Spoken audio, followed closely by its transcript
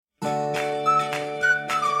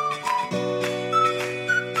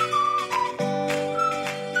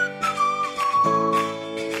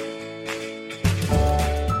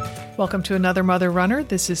Welcome to another Mother Runner.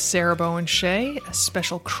 This is Sarah Bowen Shea, a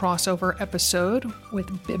special crossover episode with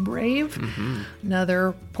BibRave,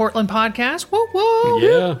 another Portland podcast. Whoa, whoa!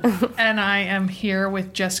 Yeah. And I am here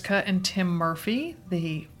with Jessica and Tim Murphy,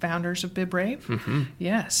 the founders of BibRave.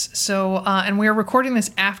 Yes. So, and we are recording this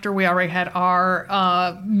after we already had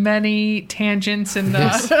our many tangents and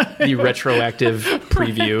the retroactive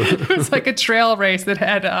preview. It was like a trail race that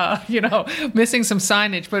had, missing some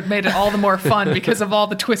signage, but made it all the more fun because of all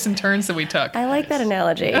the twists and turns that we took. I like that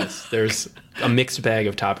analogy. There's a mixed bag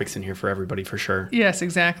of topics in here for everybody, for sure. Yes,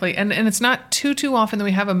 exactly. And it's not too often that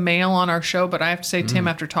we have a male on our show, but I have to say, Tim,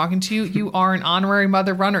 after talking to you, you are an honorary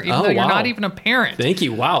mother runner, even though you're not even a parent. Thank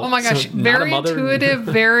you. Wow. Oh my gosh. So very intuitive,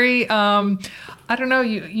 very, I don't know,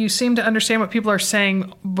 you seem to understand what people are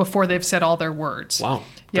saying before they've said all their words. Wow.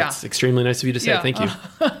 Yeah. That's extremely nice of you to say. Yeah. Thank you.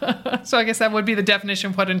 So I guess that would be the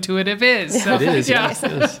definition of what intuitive is. So, It is. yeah.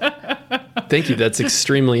 Yes. Thank you. That's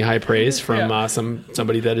extremely high praise from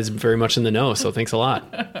somebody that is very much in the know. So thanks a lot.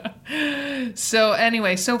 So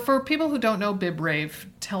anyway, so for people who don't know BibRave,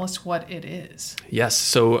 tell us what it is. Yes.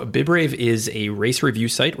 So BibRave is a race review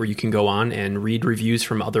site where you can go on and read reviews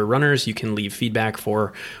from other runners. You can leave feedback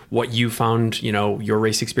for what you found, your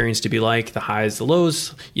race experience to be like, the highs, the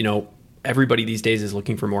lows, Everybody these days is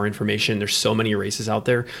looking for more information. There's so many races out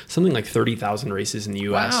there, something like 30,000 races in the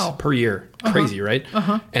U.S. per year. Crazy, right?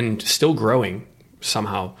 And still growing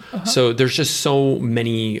somehow. So there's just so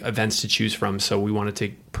many events to choose from. So we wanted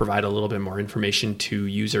to provide a little bit more information to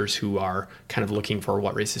users who are kind of looking for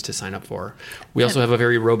what races to sign up for. We also have a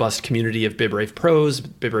very robust community of BibRave pros.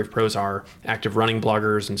 BibRave pros are active running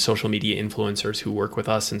bloggers and social media influencers who work with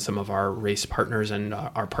us and some of our race partners and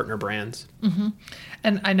our partner brands.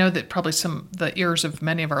 And I know that probably the ears of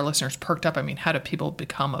many of our listeners perked up. I mean, how do people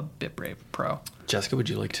become a BibRave pro? Jessica, would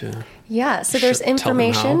you like to? Yeah, so there's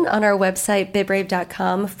information on our website,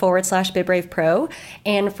 bibrave.com/BibRave Pro.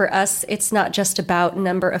 And for us, it's not just about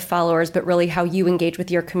number of followers, but really how you engage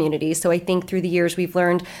with your community. So I think through the years we've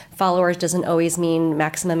learned followers doesn't always mean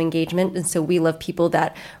maximum engagement. And so we love people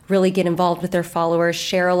that really get involved with their followers,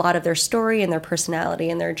 share a lot of their story and their personality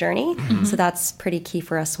and their journey. So that's pretty key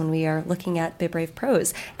for us when we are looking at BibRave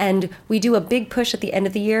Pros. And we do a big push at the end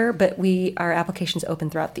of the year, but our application's open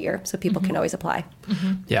throughout the year, so people can always apply.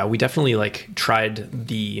 Yeah, we definitely tried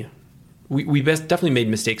the... We definitely made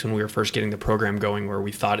mistakes when we were first getting the program going where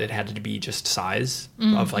we thought it had to be just size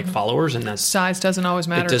of followers, and that's... Size doesn't always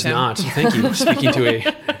matter, It does Tim. not. Thank you. Speaking to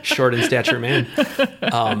a short in stature man.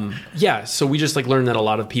 So we just learned that a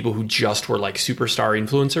lot of people who just were superstar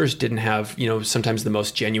influencers didn't have, sometimes the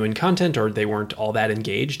most genuine content, or they weren't all that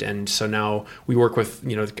engaged. And so now we work with,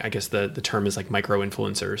 I guess the term is micro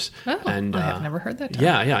influencers. Oh, and, I have never heard that term.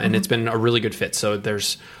 Yeah. And it's been a really good fit. So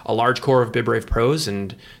there's a large core of BibRave pros,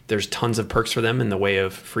 and there's tons of perks for them in the way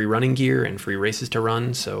of free running gear and free races to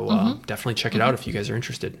run. So definitely check it out if you guys are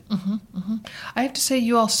interested. I have to say,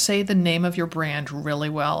 you all say the name of your brand really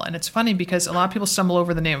well. And it's funny because a lot of people stumble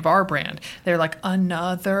over the name of our brand. They're like,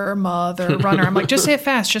 another mother runner. I'm like, just say it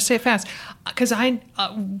fast. Because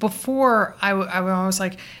before I was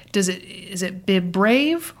like, is it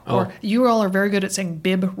BibRave? Or you all are very good at saying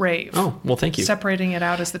BibRave. Oh, well, thank you. Separating it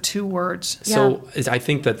out as the two words. So I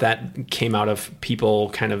think that came out of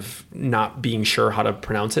people kind of not being sure how to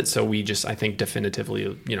pronounce it. So we just, I think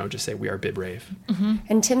definitively, just say we are BibRave.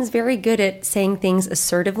 And Tim's very good at saying things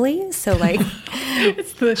assertively. So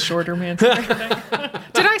it's the shorter man.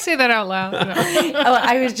 Did I say that out loud? No.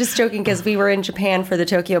 I was just joking because we were in Japan for the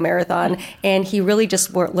Tokyo Marathon, and he really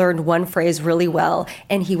just learned one phrase really well,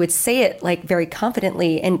 and he would say it very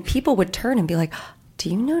confidently, and people would turn and be like, do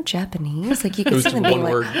you know Japanese? You could It was see just them one being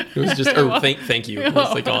word. It was just, thank you.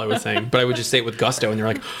 That's all I was saying. But I would just say it with gusto, and they're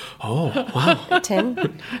like, oh, wow. Tim?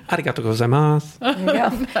 Arigato gozaimasu.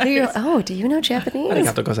 There you go. Do you know Japanese?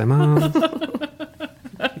 Arigato gozaimasu.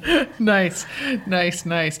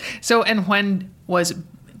 Nice. So, and when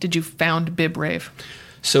did you found BibRave?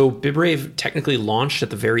 So BibRave technically launched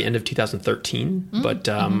at the very end of 2013, but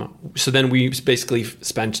so then we basically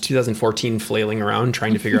spent 2014 flailing around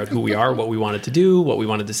trying to figure out who we are, what we wanted to do, what we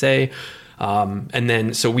wanted to say, and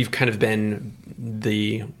then so we've kind of been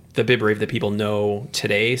the BibRave that people know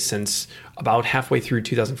today since about halfway through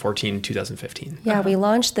 2014, 2015. Yeah, we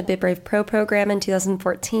launched the BibRave Pro program in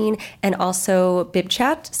 2014 and also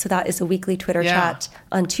BibChat. So that is a weekly Twitter chat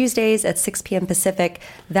on Tuesdays at 6 p.m. Pacific.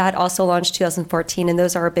 That also launched 2014, and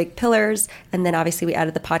those are our big pillars. And then obviously we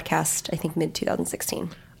added the podcast, I think,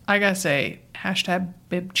 mid-2016. I gotta say,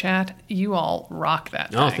 #BibChat, you all rock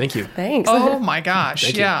that thing. Oh, thank you. Thanks. Oh my gosh.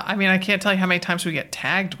 Thank you. Yeah. I mean, I can't tell you how many times we get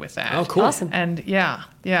tagged with that. Oh, cool. Awesome. And yeah.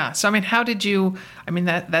 So, I mean, how did you, I mean,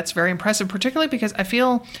 that's very impressive, particularly because I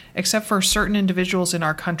feel, except for certain individuals in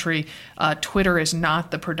our country, Twitter is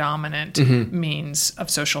not the predominant means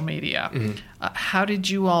of social media. How did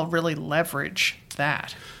you all really leverage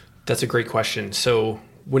that? That's a great question. So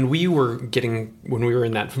when we were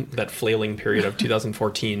in that flailing period of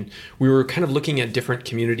 2014, we were kind of looking at different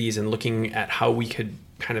communities and looking at how we could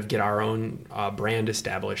kind of get our own brand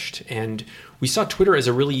established. And we saw Twitter as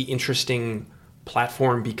a really interesting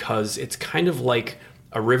platform because it's kind of like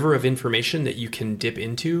a river of information that you can dip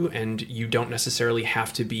into, and you don't necessarily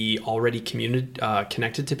have to be already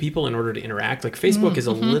connected to people in order to interact. Like Facebook is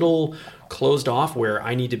a little closed off, where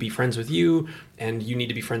I need to be friends with you and you need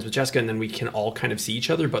to be friends with Jessica, and then we can all kind of see each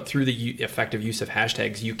other. But through the effective use of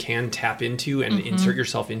hashtags, you can tap into and insert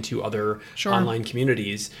yourself into other online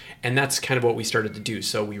communities. And that's kind of what we started to do.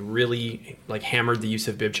 So we really hammered the use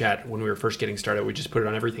of BibChat when we were first getting started. We just put it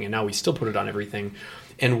on everything, and now we still put it on everything.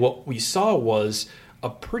 And what we saw was a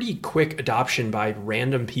pretty quick adoption by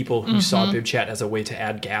random people who saw BibChat as a way to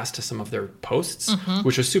add gas to some of their posts,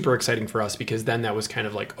 which was super exciting for us, because then that was kind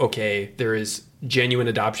of like, okay, there is genuine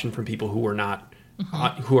adoption from people who are not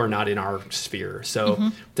in our sphere. So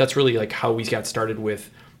that's really like how we got started with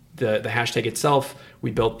the hashtag itself. We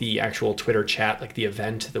built the actual Twitter chat, like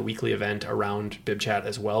the weekly event around BibChat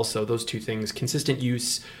as well. So those two things, consistent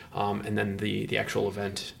use, and then the actual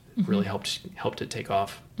event really helped it take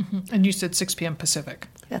off. And you said 6 p.m. Pacific.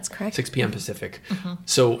 That's correct. 6 p.m. Pacific.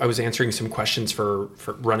 So I was answering some questions for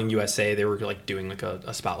Running USA. They were doing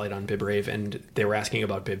a spotlight on BibRave, and they were asking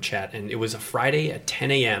about BibChat. And it was a Friday at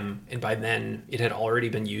 10 a.m. And by then it had already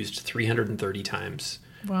been used 330 times.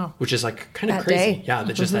 Wow. Which is kind of That crazy. day. Yeah,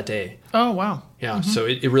 just that day. Oh, wow. Yeah, so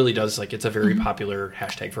it really does, it's a very popular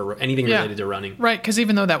hashtag for anything related to running. Right, because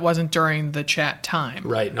even though that wasn't during the chat time.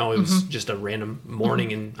 Right, no, it was just a random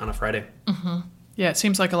morning on a Friday. Yeah, it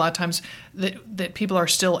seems like a lot of times that people are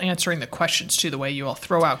still answering the questions too, the way you all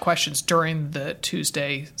throw out questions during the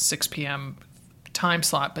Tuesday 6 p.m. time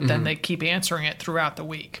slot, but then they keep answering it throughout the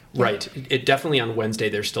week. Right. It definitely on Wednesday,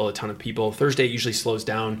 there's still a ton of people. Thursday it usually slows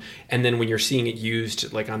down. And then when you're seeing it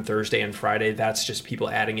used on Thursday and Friday, that's just people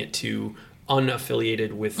adding it to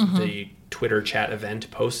unaffiliated with the Twitter chat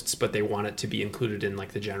event posts, but they want it to be included in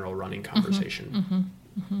the general running conversation.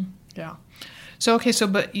 Yeah. So, okay,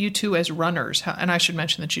 but you two as runners, and I should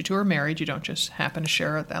mention that you two are married. You don't just happen to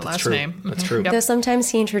share that last true. name. That's true. Though sometimes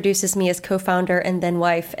he introduces me as co-founder and then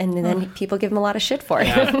wife, and then people give him a lot of shit for it.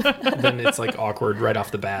 Yeah. Then it's awkward right off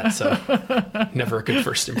the bat, so never a good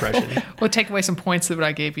first impression. We'll take away some points that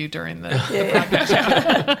I gave you during the podcast.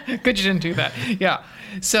 Yeah. Good you didn't do that. Yeah.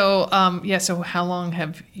 So, so how long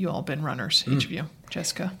have you all been runners, each of you?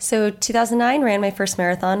 Jessica? So 2009 ran my first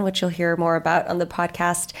marathon, which you'll hear more about on the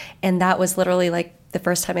podcast. And that was literally the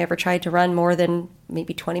first time I ever tried to run more than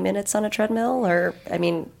maybe 20 minutes on a treadmill. I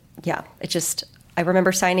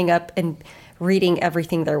remember signing up and reading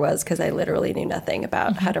everything there was, because I literally knew nothing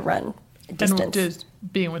about how to run distance.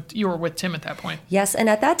 And you were with Tim at that point. Yes, and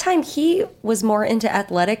at that time he was more into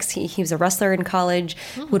athletics. He was a wrestler in college,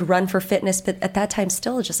 would run for fitness, but at that time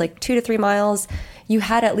still just 2 to 3 miles. You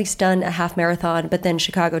had at least done a half marathon, but then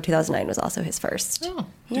Chicago 2009 was also his first. Oh,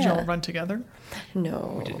 did you all run together?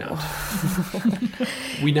 No. We did not.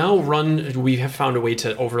 We have found a way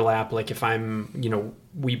to overlap. If I'm,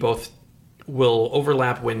 we both will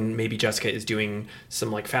overlap when maybe Jessica is doing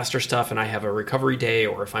some faster stuff and I have a recovery day,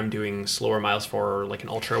 or if I'm doing slower miles for an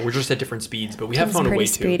ultra. We're just at different speeds, but we have found a way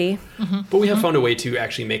speedy. to. But we have found a way to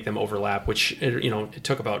actually make them overlap, which it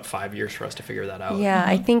took about 5 years for us to figure that out. Yeah,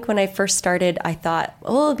 I think when I first started, I thought,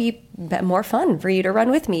 it'll be more fun for you to run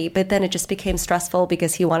with me. But then it just became stressful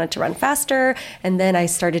because he wanted to run faster. And then I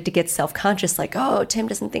started to get self-conscious, Tim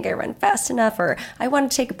doesn't think I run fast enough, or I want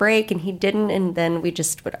to take a break and he didn't. And then we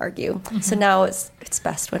just would argue. So now it's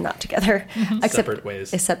best when not together. Separate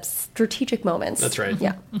ways. Except strategic moments. That's right.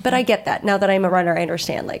 Yeah. But I get that. Now that I'm a runner, I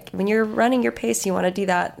understand. When you're running your pace, you want to do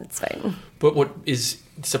that. It's fine. But what is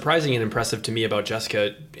surprising and impressive to me about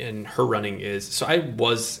Jessica and her running is, so I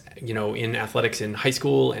was, in athletics in high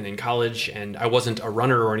school and in college, and I wasn't a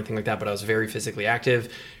runner or anything like that, but I was very physically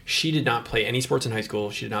active. She did not play any sports in high school.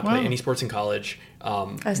 She did not play any sports in college.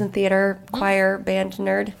 I was in theater, choir, band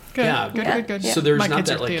nerd. Good. Yeah. Good. So there's My not kids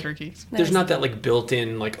that are theater geeks. There's not that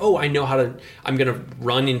built-in I'm going to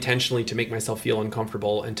run intentionally to make myself feel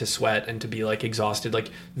uncomfortable and to sweat and to be exhausted.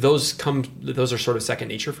 Those are sort of second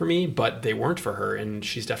nature for me, but they weren't for her, and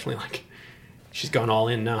she's definitely She's gone all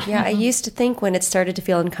in now. Yeah, I used to think when it started to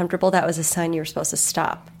feel uncomfortable, that was a sign you were supposed to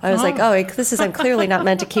stop. I was like, I'm clearly not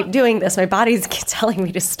meant to keep doing this. My body's telling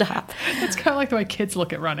me to stop. It's kind of like the way kids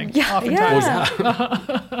look at running. Yeah, oftentimes.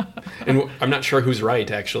 yeah. And I'm not sure who's right,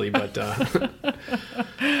 actually, but...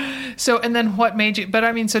 So, and then what made you, but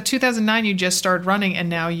I mean, so 2009, you just started running, and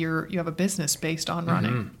now you have a business based on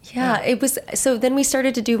running. Yeah, it was. So then we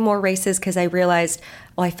started to do more races because I realized,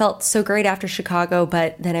 I felt so great after Chicago,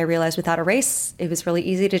 but then I realized without a race, it was really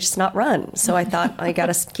easy to just not run. So I thought I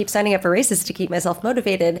got to keep signing up for races to keep myself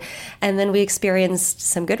motivated. And then we experienced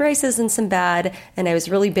some good races and some bad, and I was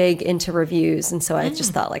really big into reviews. And so I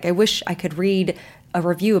just thought, I wish I could read a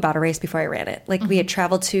review about a race before I ran it. We had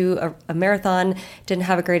traveled to a marathon, didn't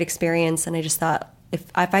have a great experience, and I just thought, if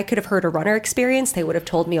I could have heard a runner experience, they would have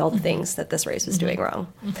told me all the things that this race was doing wrong.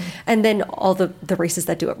 And then all the races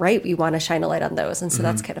that do it right, we want to shine a light on those. And so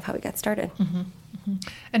that's kind of how we got started.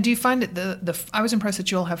 And do you find it, I was impressed that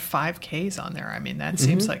you all have 5Ks on there. I mean, that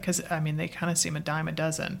seems like, because I mean, they kind of seem a dime a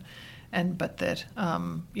dozen. But that,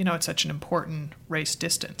 it's such an important race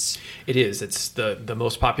distance. It is. It's the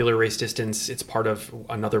most popular race distance. It's part of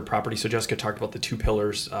another property. So Jessica talked about the two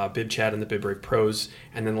pillars, BibChat and the BibRave Pros.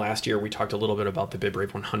 And then last year we talked a little bit about the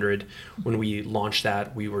BibRave 100. When we launched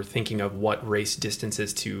that, we were thinking of what race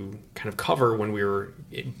distances to kind of cover when we were...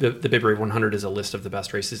 The BibRave 100 is a list of the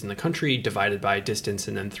best races in the country divided by distance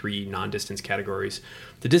and then 3 non-distance categories.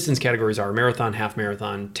 The distance categories are marathon, half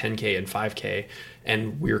marathon, 10K, and 5K.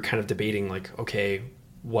 And we were kind of debating okay,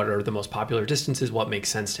 what are the most popular distances? What makes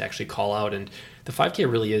sense to actually call out? And the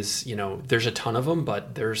 5K really is, there's a ton of them,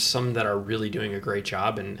 but there's some that are really doing a great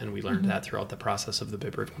job. And we learned that throughout the process of the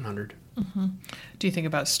BibRave 100. Do you think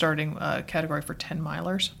about starting a category for 10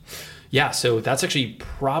 milers? Yeah, so that's actually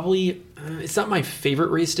probably, it's not my favorite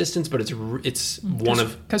race distance, but it's one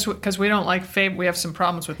of... Because we don't like we have some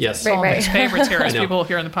problems with yes. Solomon's favorites here as people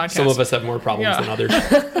here on the podcast. Some of us have more problems than others.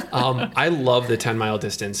 I love the 10-mile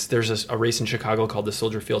distance. There's a race in Chicago called the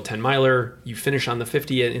Soldier Field 10-miler. You finish on the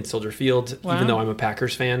 50 in Soldier Field. Wow. Even though I'm a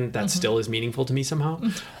Packers fan, that still is meaningful to me somehow.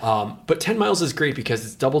 But 10 miles is great because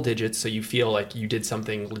it's double digits, so you feel like you did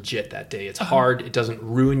something legit that day. It's hard. It doesn't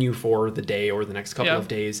ruin you for the day or the next couple of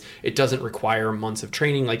days. It doesn't require months of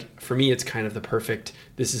training. For me, it's kind of the perfect,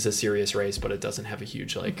 this is a serious race, but it doesn't have a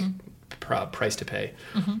huge price to pay.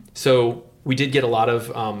 So we did get a lot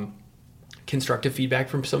of constructive feedback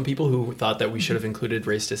from some people who thought that we should have included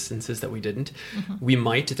race distances that we didn't. We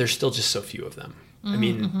might. There's still just so few of them. I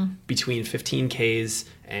mean, between 15Ks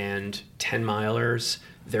and 10 milers,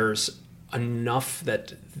 there's enough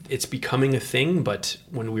that it's becoming a thing, but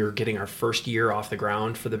when we were getting our first year off the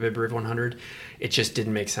ground for the BibRave 100, it just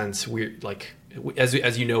didn't make sense. We're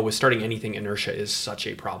as you know, with starting anything, inertia is such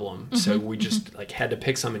a problem. So we just had to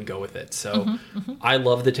pick some and go with it. So I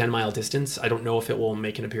love the 10-mile distance. I don't know if it will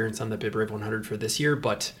make an appearance on the BibRave 100 for this year,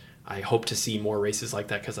 but I hope to see more races like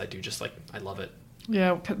that because I do just I love it.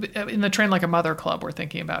 Yeah, in the Train Like a Mother Club, we're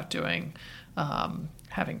thinking about doing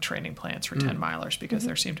having training plans for 10 milers because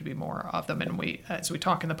there seem to be more of them. And we, as we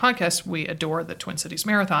talk in the podcast, we adore the Twin Cities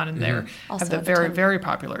Marathon, and they have the very, very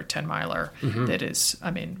popular 10 miler that is,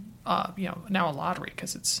 now a lottery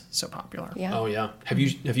because it's so popular. Yeah. Oh yeah. Have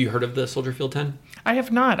you heard of the Soldier Field 10? I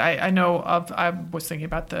have not. I know of. I was thinking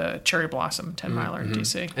about the Cherry Blossom 10 miler in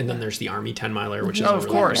DC. And then there's the Army 10 miler, which is of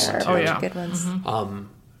course. Good ones.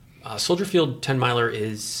 Soldier Field 10 miler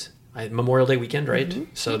is Memorial Day weekend, right?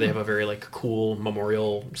 So they have a very cool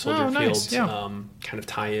Memorial Soldier Field kind of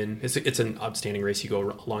tie-in. It's an outstanding race. You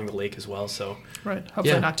go along the lake as well. So right.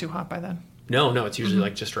 Hopefully not too hot by then. No, it's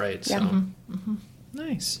usually just right. Yeah. So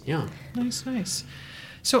nice. Yeah. Nice.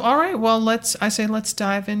 So all right, well let's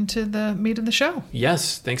dive into the meat of the show.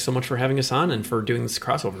 Yes, thanks so much for having us on and for doing this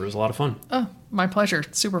crossover. It was a lot of fun. Oh, my pleasure.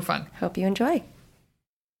 Super fun. Hope you enjoy.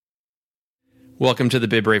 Welcome to the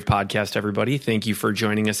BibRave podcast, everybody. Thank you for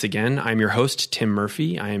joining us again. I'm your host, Tim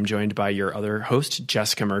Murphy. I am joined by your other host,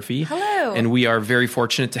 Jessica Murphy. Hello. And we are very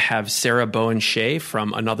fortunate to have Sarah Bowen-Shea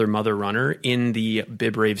from Another Mother Runner in the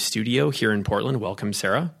BibRave studio here in Portland. Welcome,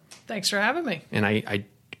 Sarah. Thanks for having me. And I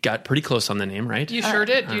got pretty close on the name, right? You sure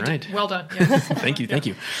did. You right. did. Well done. Yes. Thank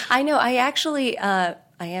you. I know. I actually...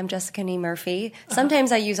 I am Jessica Nee Murphy.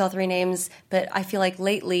 Sometimes I use all 3 names, but I feel like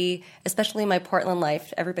lately, especially in my Portland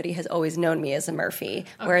life, everybody has always known me as a Murphy.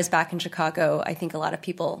 Whereas back in Chicago, I think a lot of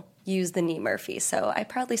people use the Nee Murphy. So I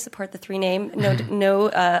proudly support the 3 name. No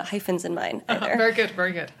hyphens in mine either. Very good,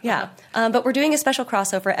 very good. Yeah. But we're doing a special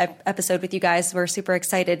crossover episode with you guys. We're super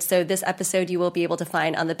excited. So this episode you will be able to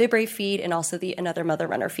find on the BibRave feed and also the Another Mother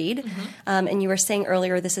Runner feed. And you were saying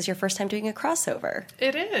earlier this is your first time doing a crossover.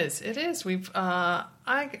 It is. We've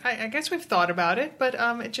I guess we've thought about it, but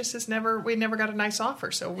it just is we never got a nice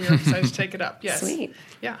offer, so we're excited to take it up. Yes. Sweet.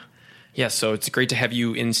 Yeah. Yeah, so it's great to have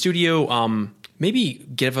you in studio. Maybe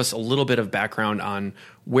give us a little bit of background on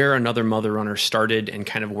where Another Mother Runner started and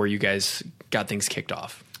kind of where you guys got things kicked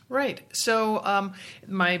off. Right. So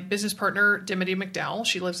my business partner, Dimity McDowell,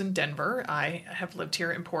 she lives in Denver. I have lived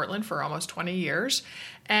here in Portland for almost 20 years.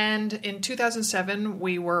 And in 2007,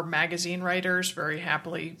 we were magazine writers, very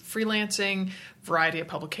happily freelancing, variety of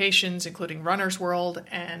publications, including Runner's World.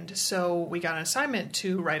 And so we got an assignment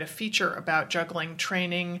to write a feature about juggling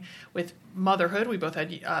training with motherhood. We both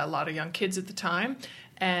had a lot of young kids at the time.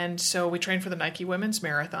 And so we trained for the Nike Women's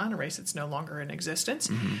Marathon, a race that's no longer in existence.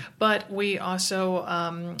 But we also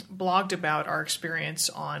blogged about our experience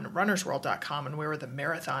on runnersworld.com, and we were the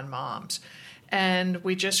marathon moms. And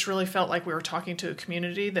we just really felt like we were talking to a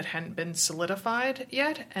community that hadn't been solidified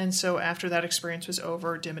yet. And so after that experience was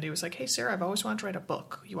over, Dimity was like, hey, Sarah, I've always wanted to write a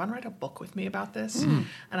book. You want to write a book with me about this? And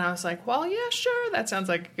I was like, well, yeah, sure. That sounds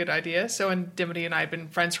like a good idea. So, and Dimity and I had been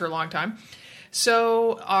friends for a long time.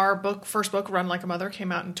 So our first book, Run Like a Mother, came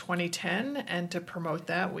out in 2010, and to promote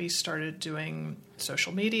that, we started doing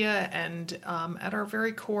social media, and at our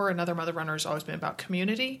very core, Another Mother Runner has always been about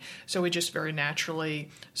community, so we just very naturally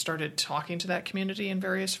started talking to that community in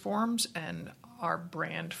various forms, and our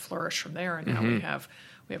brand flourished from there, and now we have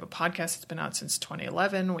a podcast that's been out since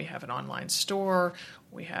 2011, we have an online store,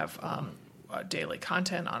 we have daily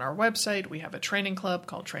content on our website. We have a training club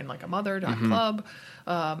called trainlikeamother.club.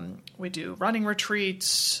 We do running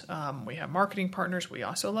retreats. We have marketing partners. We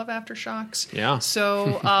also love Aftershocks. Yeah.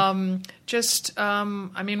 So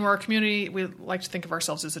we're a community. We like to think of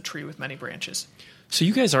ourselves as a tree with many branches. So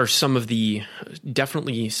you guys are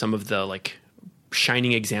definitely some of the like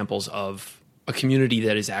shining examples of a community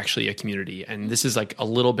that is actually a community. And this is like a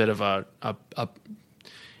little bit of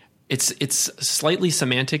It's slightly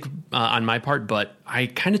semantic on my part, but I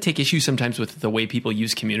kind of take issue sometimes with the way people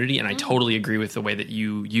use community, and I totally agree with the way that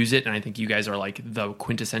you use it, and I think you guys are like the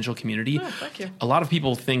quintessential community. Oh, thank you. A lot of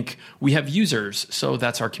people think we have users, so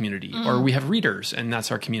that's our community, or we have readers, and that's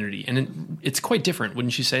our community. And it's quite different,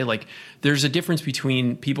 wouldn't you say? Like, there's a difference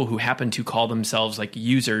between people who happen to call themselves like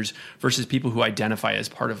users versus people who identify as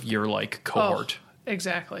part of your like cohort. Oh.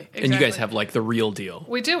 Exactly. And you guys have like the real deal.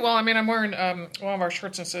 We do. Well, I mean, I'm wearing one of our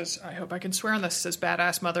shirts that says, I hope I can swear on this, says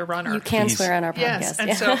Badass Mother Runner. You can swear on our podcast. Yes.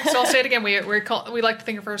 And so I'll say it again. We like to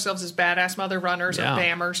think of ourselves as Badass Mother Runners, or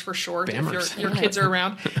BAMers for short, BAMers. if your kids are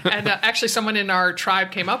around. And actually someone in our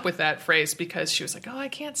tribe came up with that phrase because she was like, oh, I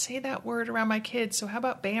can't say that word around my kids, so how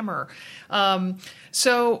about BAMer?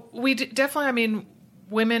 So we definitely,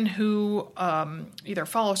 women who either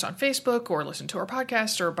follow us on Facebook or listen to our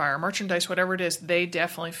podcast or buy our merchandise, whatever it is, they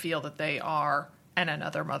definitely feel that they are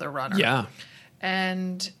Another Mother Runner. Yeah.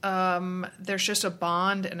 And there's just a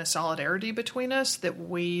bond and a solidarity between us that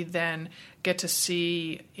we then get to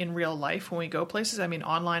see in real life when we go places.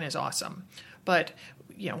 Online is awesome. But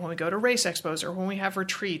when we go to race expos or when we have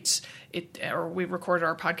retreats, or we recorded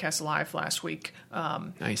our podcast live last week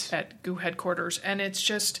at GU headquarters, and it's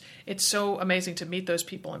so amazing to meet those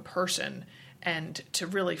people in person and to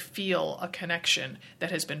really feel a connection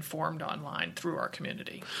that has been formed online through our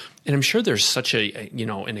community. And I'm sure there's such a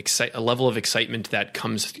level of excitement that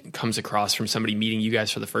comes across from somebody meeting you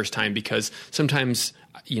guys for the first time, because sometimes,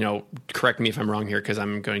 correct me if I'm wrong here, because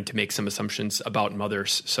I'm going to make some assumptions about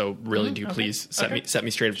mothers. So really please set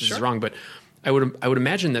me straight if this is wrong. But I would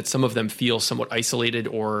imagine that some of them feel somewhat isolated,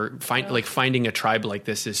 or finding a tribe like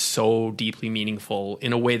this is so deeply meaningful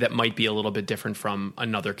in a way that might be a little bit different from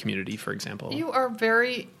another community, for example. You are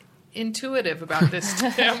very intuitive about this,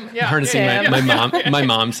 Tim. Yeah. Harnessing my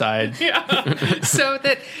mom's side. Yeah. So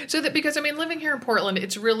that because living here in Portland,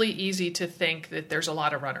 it's really easy to think that there's a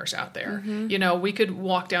lot of runners out there. We could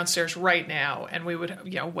walk downstairs right now and we would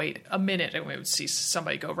wait a minute and we would see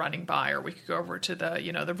somebody go running by, or we could go over to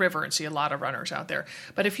the the river and see a lot of runners out there.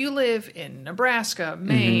 But if you live in Nebraska,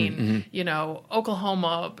 Maine,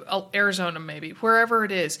 Oklahoma, Arizona, maybe wherever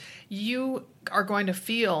it is, you are going to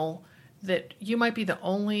feel that you might be the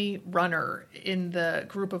only runner in the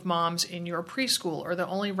group of moms in your preschool, or the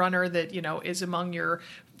only runner that, is among your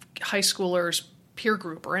high schoolers' peer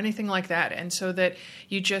group or anything like that. And so that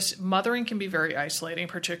mothering can be very isolating,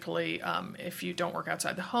 particularly if you don't work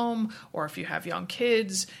outside the home or if you have young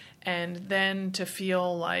kids. And then to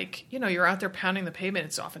feel like, you're out there pounding the pavement.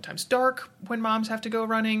 It's oftentimes dark when moms have to go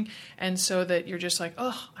running. And so that you're just like,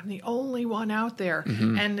 oh, I'm the only one out there.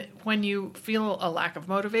 Mm-hmm. And when you feel a lack of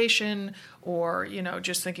motivation or,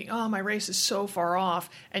 just thinking, oh, my race is so far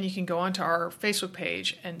off. And you can go onto our Facebook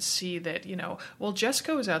page and see that, well,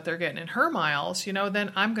 Jessica was out there getting in her miles,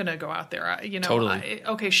 then I'm going to go out there. Totally.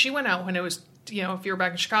 Okay, she went out when it was, if you were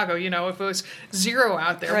back in Chicago, if it was 0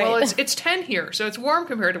 out there, right. Well, it's 10 here. So it's warm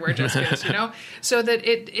compared to where Jessica is, so that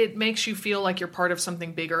it makes you feel like you're part of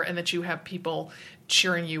something bigger and that you have people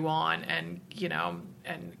cheering you on and,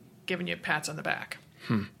 and giving you pats on the back.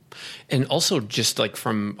 And also just like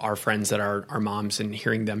from our friends that are moms and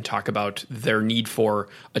hearing them talk about their need for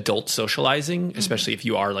adult socializing, especially if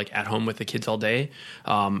you are like at home with the kids all day,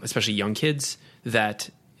 especially young kids, that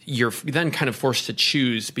you're then kind of forced to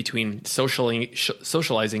choose between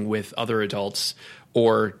socializing with other adults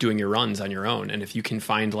or doing your runs on your own. And if you can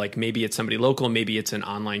find like maybe it's somebody local, maybe it's an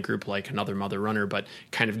online group like Another Mother Runner, but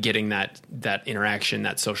kind of getting that interaction,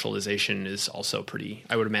 that socialization is also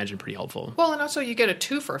I would imagine pretty helpful. Well, and also you get a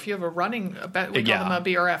twofer. If you have we call them a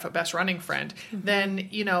BRF, a best running friend, then,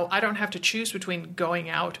 I don't have to choose between going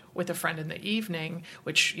out with a friend in the evening,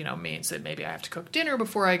 which, means that maybe I have to cook dinner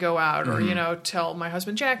before I go out or, tell my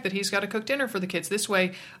husband Jack that he's got to cook dinner for the kids. This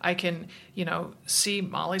way I can, see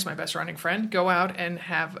Molly's my best running friend, go out and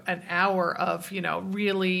have an hour of,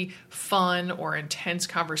 really fun or intense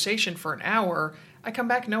conversation for an hour. I come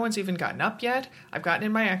back, no one's even gotten up yet. I've gotten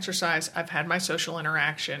in my exercise. I've had my social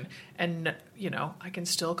interaction. And, I can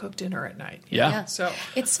still cook dinner at night. Yeah. So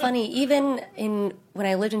it's funny. Even when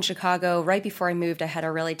I lived in Chicago, right before I moved, I had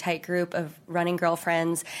a really tight group of running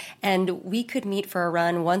girlfriends. And we could meet for a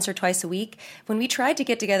run once or twice a week. When we tried to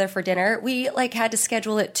get together for dinner, we had to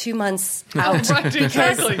schedule it 2 months out. Right,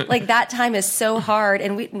 because exactly. That time is so hard.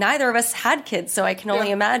 And neither of us had kids. So I can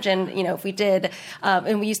only imagine, if we did.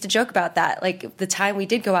 And we used to joke about that. Like the time we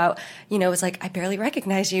did go out, it was like, I barely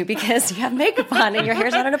recognize you because you have makeup on and your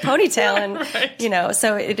hair's not in a ponytail. And, right.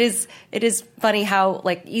 So it is funny how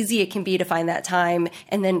easy it can be to find that time.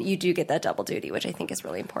 And then you do get that double duty, which I think is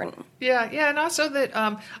really important. Yeah. And also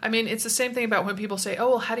that, it's the same thing about when people say, oh,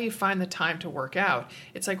 well, how do you find the time to work out?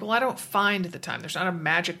 It's like, well, I don't find the time. There's not a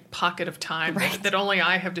magic pocket of time that only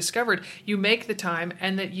I have discovered. You make the time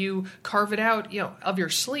and that you carve it out, of your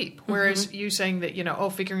sleep. Whereas you saying that,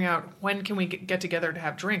 figuring out when can we get together to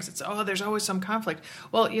have drinks. It's, there's always some conflict.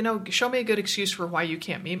 Well, show me a good excuse for why you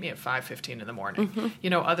can't meet me at 5:15 in the morning,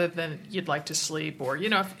 other than you'd like to sleep or,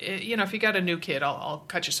 if you got a new kid, I'll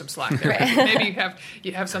cut you some slack there. Right. Maybe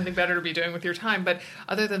you have something better to be doing with your time. But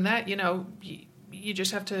other than that, you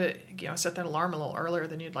just have to, set that alarm a little earlier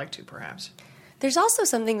than you'd like to, perhaps. There's also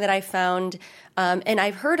something that I found, and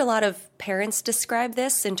I've heard a lot of parents describe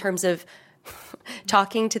this in terms of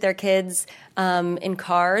talking to their kids in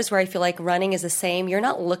cars, where I feel like running is the same. You're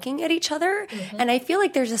not looking at each other. And I feel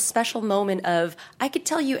like there's a special moment of, I could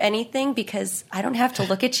tell you anything because I don't have to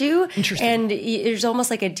look at you. Interesting. And there's almost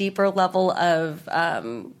like a deeper level of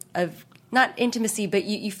not intimacy, but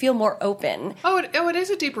you feel more open. It is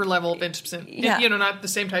a deeper level of intimacy. Yeah. Not the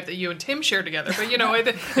same type that you and Tim share together, but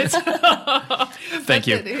it's Thank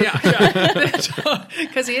you. Yeah.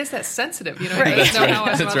 Because he is that sensitive. He doesn't know how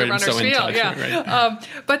us other runners feel.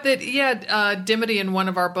 But that, Dimity in one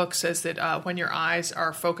of our books says that when your eyes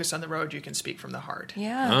are focused on the road, you can speak from the heart.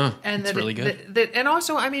 Yeah. And that's really good. And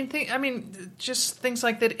also, just things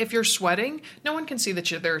like that. If you're sweating, no one can see that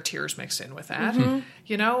there are tears mixed in with that. And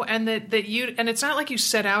that you, and it's not like you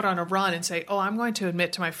set out on a run and say, oh, I'm going to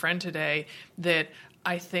admit to my friend today that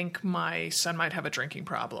I think my son might have a drinking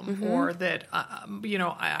problem, or that,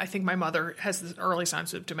 I think my mother has the early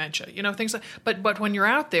signs of dementia, things like, but when you're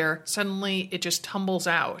out there, suddenly it just tumbles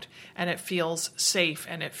out and it feels safe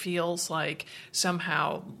and it feels like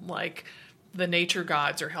somehow like the nature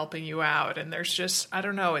gods are helping you out. And there's just, I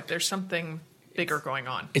don't know, there's something bigger going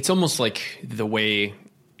on. It's almost like the way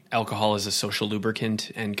alcohol is a social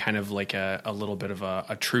lubricant and kind of like a little bit of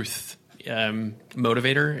a truth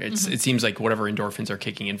motivator. It seems like whatever endorphins are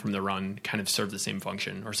kicking in from the run kind of serve the same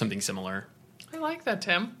function or something similar. I like that,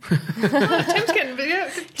 Tim. Tim's getting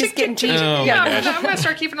He's getting cheated. Oh, I'm going to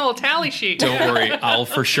start keeping a little tally sheet. Don't worry. I'll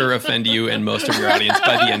for sure offend you and most of your audience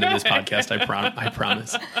by the end of this podcast. I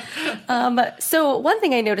promise. So one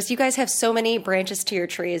thing I noticed, you guys have so many branches to your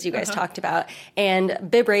tree, as you guys talked about. And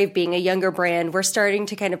BibRave being a younger brand, we're starting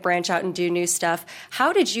to kind of branch out and do new stuff.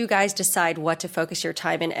 How did you guys decide what to focus your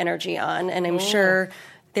time and energy on? And I'm sure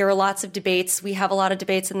there were lots of debates. We have a lot of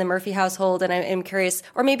debates in the Murphy household, and I'm curious,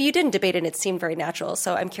 or maybe you didn't debate and it seemed very natural.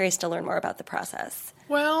 So I'm curious to learn more about the process.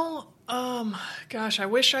 Well, gosh, I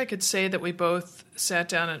wish I could say that we both sat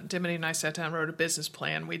down, and Dimity and I sat down and wrote a business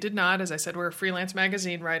plan. We did not, as I said, we're freelance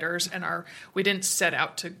magazine writers, and we didn't set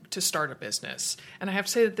out to start a business. And I have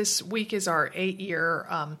to say that this week is our 8-year,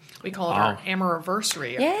 we call it our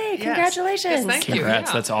Amoriversary. Yay, congratulations. Yes, thank you. Congrats,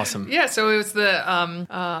 Yeah. that's awesome. Yeah, so it was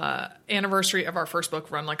the anniversary of our first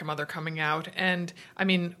book, Run Like a Mother, coming out. And I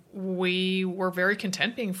mean, we were very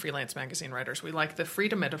content being freelance magazine writers. We liked the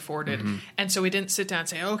freedom it afforded. And so we didn't sit down and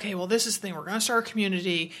say, okay, well, this is the thing. We're going to start a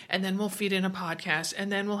community, and then we'll feed in a podcast,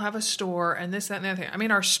 and then we'll have a store, and this, that, and the other thing. I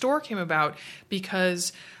mean, our store came about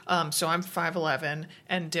because, so I'm 5'11",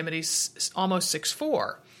 and Dimity's almost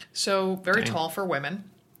 6'4", so very tall for women.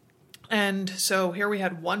 And so here we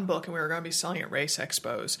had one book, and we were going to be selling at race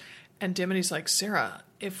expos. And Dimity's like, Sarah,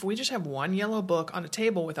 if we just have one yellow book on a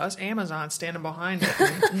table with us Amazon standing behind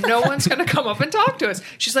it, no one's going to come up and talk to us.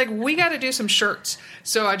 She's like, we got to do some shirts.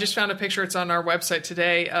 So I just found a picture. It's on our website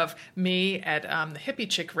today of me at the Hippie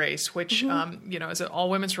Chick race, which, is an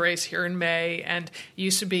all-women's race here in May, and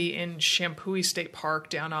used to be in Shampooey State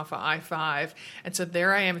Park down off of I-5. And so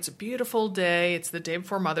there I am. It's a beautiful day. It's the day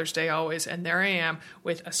before Mother's Day always. And there I am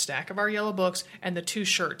with a stack of our yellow books and the 2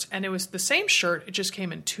 shirts. And it was the same shirt. It just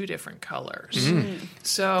came in 2 different colors.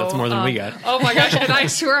 So That's more than we got. Oh my gosh! And I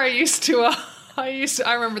swear I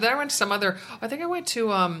remember that I went to some other. I think I went to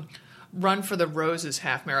Run for the Roses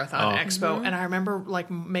half marathon expo, and I remember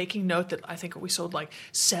like making note that I think we sold like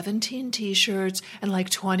 17 T-shirts and like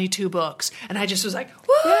 22 books, and I just was like,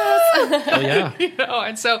 "Woo!" Oh yeah.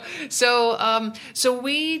 And so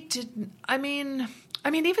we did. I mean,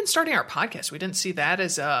 even starting our podcast, we didn't see that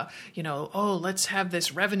as let's have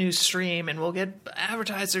this revenue stream and we'll get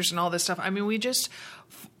advertisers and all this stuff. I mean, we just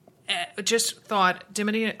thought,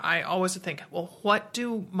 Dimity, I always think, well, what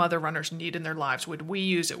do mother runners need in their lives? Would we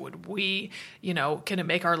use it? Would we, can it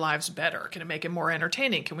make our lives better? Can it make it more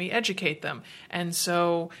entertaining? Can we educate them? And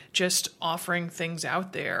so just offering things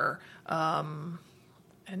out there.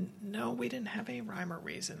 And no, we didn't have any rhyme or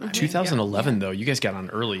reason. I mean, 2011, though, you guys got on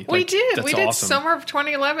early. We did. That's We did awesome. summer of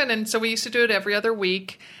 2011. And so we used to do it every other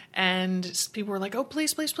week. And people were like, oh,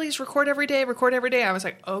 please, please, please record every day. I was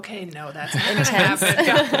like, okay, no, that's not going to happen.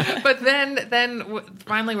 Yeah. But then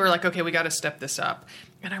finally we were like, okay, we got to step this up.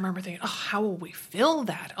 And I remember thinking, oh, how will we fill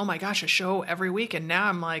that? Oh my gosh, a show every week. And now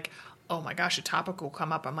I'm like, oh my gosh, a topic will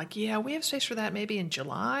come up. I'm like, yeah, we have space for that maybe in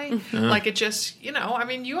July. Like it just, you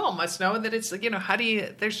all must know that it's, how do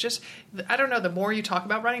you, there's just, I don't know, the more you talk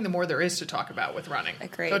about running, the more there is to talk about with running.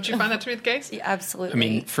 Agreed. Don't you find that to be the case? Yeah, absolutely. I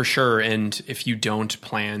mean, for sure. And if you don't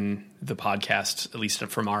plan the podcast, at least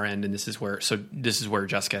from our end, and this is where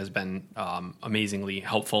Jessica has been amazingly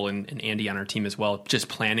helpful, and Andy on our team as well, just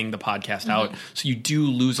planning the podcast out. So you do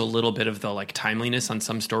lose a little bit of the like timeliness on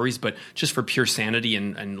some stories, but just for pure sanity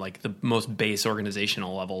and like the most base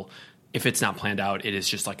organizational level, if it's not planned out, it is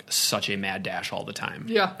just like such a mad dash all the time.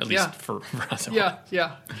 Yeah. At least for us.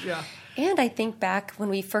 Yeah. And I think back when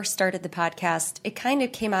we first started the podcast, it kind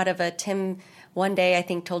of came out of a Tim one day, I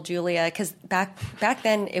think, told Julia, because back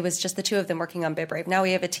then it was just the 2 of them working on Bib Brave. Now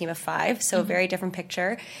we have a team of 5, so a very different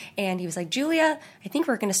picture. And he was like, Julia, I think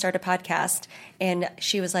we're going to start a podcast. And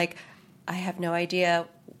she was like, I have no idea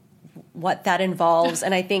what that involves.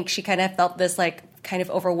 And I think she kind of felt this like kind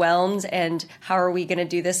of overwhelmed, and how are we going to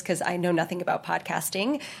do this, because I know nothing about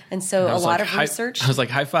podcasting. And so a lot of research. I was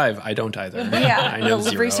like, high five, I don't either. Yeah, I know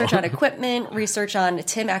zero. Research on equipment, research on,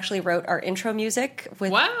 Tim actually wrote our intro music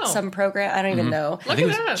with some program, I don't even know. I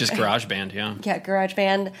think it was just GarageBand, yeah. Yeah,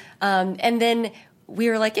 GarageBand. And then we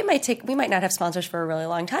were like, we might not have sponsors for a really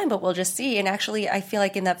long time, but we'll just see. And actually, I feel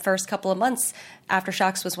like in that first couple of months,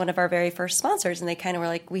 Aftershocks was one of our very first sponsors. And they kind of were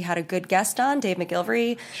like, we had a good guest on, Dave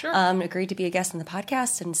McGilvery, agreed to be a guest on the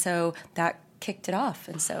podcast. And so that kicked it off.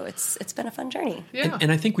 And so it's been a fun journey. Yeah. And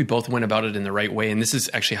I think we both went about it in the right way. And this is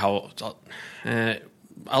actually how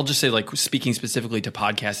I'll just say, like, speaking specifically to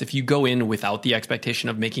podcasts, if you go in without the expectation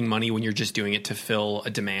of making money when you're just doing it to fill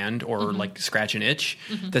a demand or like scratch an itch,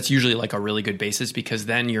 that's usually like a really good basis, because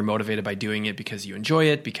then you're motivated by doing it because you enjoy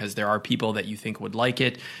it, because there are people that you think would like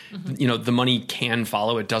it. The money can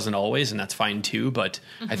follow. It doesn't always, and that's fine too. But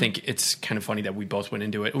I think it's kind of funny that we both went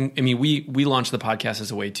into it. I mean, we launched the podcast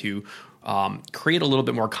as a way to create a little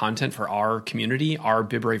bit more content for our community. Our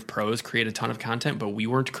Bib Brave pros create a ton of content, but we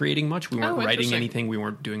weren't creating much. We weren't writing anything. We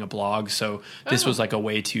weren't doing a blog. So this was like a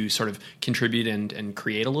way to sort of contribute and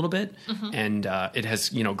create a little bit. And it has,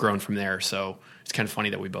 grown from there. So it's kind of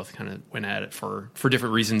funny that we both kind of went at it for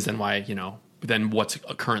different reasons than why, than what's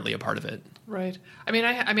currently a part of it. Right. I mean,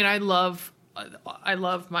 I love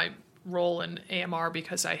my role in AMR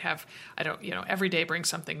because every day brings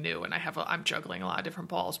something new, and I'm juggling a lot of different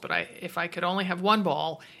balls. But if I could only have one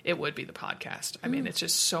ball, it would be the podcast. I mean, it's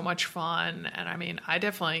just so much fun, and I mean, I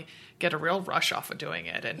definitely get a real rush off of doing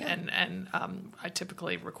it. And I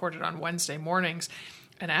typically record it on Wednesday mornings.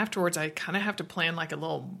 And afterwards, I kind of have to plan like a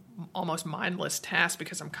little almost mindless task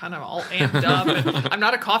because I'm kind of all amped up. And I'm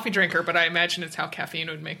not a coffee drinker, but I imagine it's how caffeine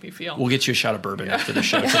would make me feel. We'll get you a shot of bourbon after the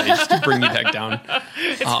show today just to bring you back down.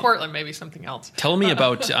 It's Portland, maybe something else. Tell me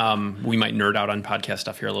about, we might nerd out on podcast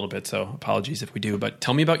stuff here a little bit, so apologies if we do. But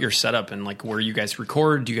tell me about your setup and like where you guys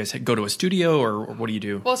record. Do you guys go to a studio or what do you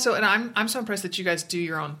do? Well, and I'm so impressed that you guys do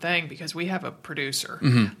your own thing because we have a producer.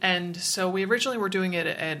 And so we originally were doing it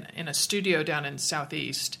in a studio down in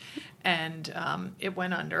Southeast. And it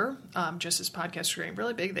went under, just as podcasts were getting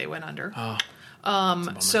really big, they went under.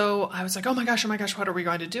 So I was like, oh my gosh, what are we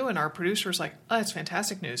going to do? And our producer's like, oh, that's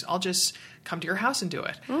fantastic news. I'll just come to your house and do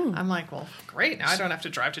it. I'm like, well, great. Now I don't have to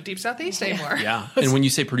drive to Deep Southeast anymore. Yeah. And when you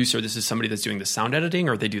say producer, this is somebody that's doing the sound editing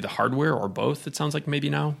or they do the hardware or both, it sounds like maybe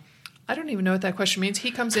now? I don't even know what that question means.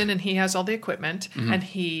 He comes in and he has all the equipment and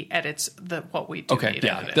he edits what we do. Okay,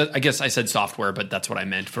 yeah. I guess I said software, but that's what I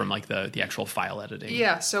meant from like the actual file editing.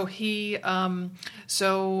 Yeah, so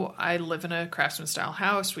so I live in a craftsman style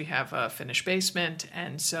house. We have a finished basement,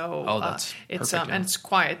 and so that's it's perfect, and it's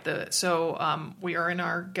quiet. So we are in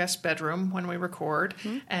our guest bedroom when we record,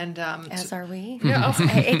 and as are we. Yeah,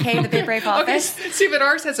 aka the Bib Brave office. Okay, see, but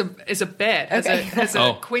ours is a bed, has Okay.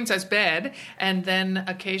 a queen size bed, and then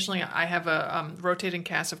occasionally I have a rotating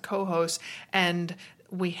cast of co-hosts, and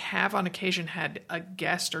we have on occasion had a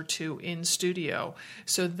guest or two in studio.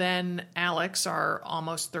 So then Alex, our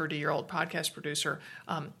almost 30-year-old podcast producer,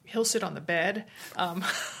 he'll sit on the bed. And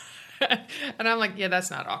I'm like, yeah, that's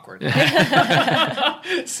not awkward.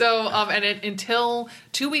 So, until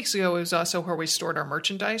 2 weeks ago, it was also where we stored our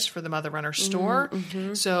merchandise for the Mother Runner store.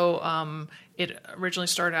 So, it originally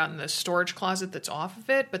started out in the storage closet that's off of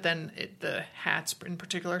it, but then the hats in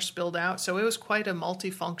particular spilled out. So it was quite a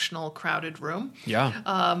multifunctional, crowded room.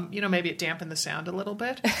 Yeah. Maybe it dampened the sound a little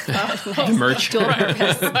bit. The merch.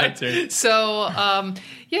 Right. So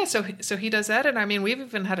he does that. And I mean, we've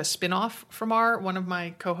even had a spinoff from one of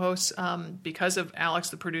my co-hosts, because of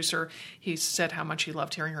Alex, the producer. He said how much he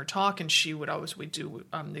loved hearing her talk, and we'd do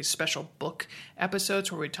these special book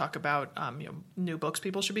episodes where we talk about new books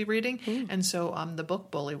people should be reading. And so the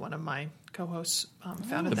Book Bully, one of my co-hosts,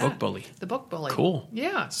 founded that. The Book Bully. The Book Bully. Cool.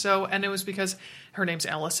 Yeah. So, and it was because her name's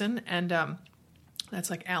Ellison, and that's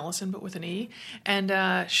like Allison, but with an E. And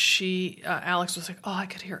Alex was like, oh, I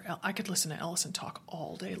could listen to Ellison talk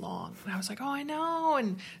all day long. And I was like, oh, I know.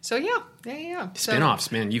 And so, yeah. Spinoffs,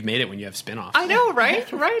 man. You've made it when you have spinoffs. I know, right?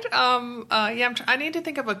 Right. I need to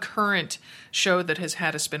think of a current show that has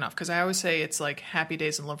had a spinoff, because I always say it's like Happy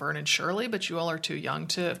Days and Laverne and Shirley, but you all are too young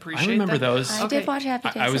to appreciate that. I remember those. I did watch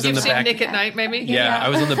Happy Days. I was in You've the seen back. Nick at Night, maybe? Yeah, I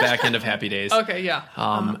was on the back end of Happy Days. Okay, yeah.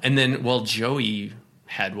 And then, Joey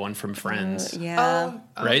had one from Friends.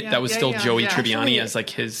 Right? Yeah, that was still Joey Tribbiani Tribbiani as like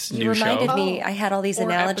his new show. You reminded me, I had all these Or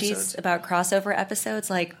analogies episodes. about crossover episodes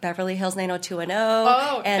like Beverly Hills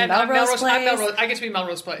 90210 and Melrose Place. I'm Melrose. I get to be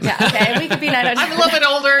Melrose Place. Yeah, okay, we could be 90210. I'm a little bit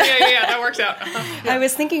older. Yeah, that works out. I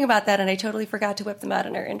was thinking about that and I totally forgot to whip them out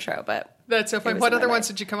in our intro, but That's so funny. What other ones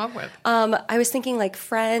did you come up with? I was thinking like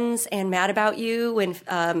Friends and Mad About You, and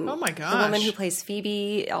oh my gosh, the woman who plays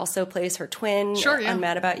Phoebe also plays her twin on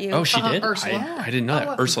Mad About You. Oh, she did? Ursula. I didn't know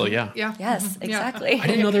that. Ursula, yeah. Yes, exactly. I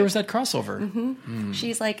didn't know there was that crossover.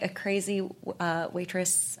 She's like a crazy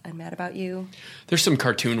waitress on Mad About You. There's some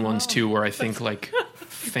cartoon ones too where I think like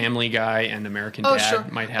Family Guy and American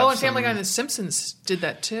Dad might have. Oh, and Family Guy and The Simpsons did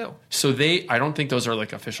that too. So I don't think those are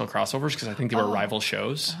like official crossovers because I think they were rival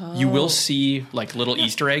shows. You will see like little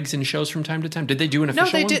Easter eggs in shows from time to time. Did they do an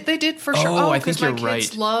official one? No, they did for sure. Oh, I think you're my right.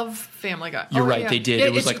 Kids love Family Guy. You're right, they did. Yeah,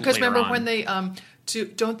 it was like because later remember on. when they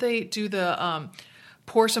don't they do the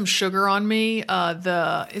Pour Some Sugar on Me?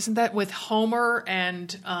 Isn't that with Homer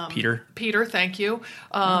and Peter? Peter, thank you.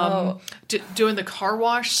 Doing the car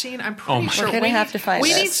wash scene. I'm pretty sure we're gonna have to find we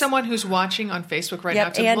this. need someone who's watching on Facebook right Yep,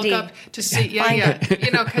 now to Andy. look up to see. Yeah.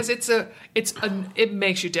 Because it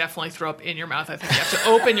makes you definitely throw up in your mouth. I think you have to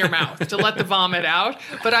open your mouth to let the vomit out.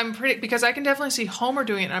 But because I can definitely see Homer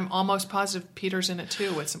doing it. And I'm almost positive Peter's in it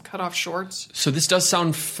too with some cutoff shorts. So this does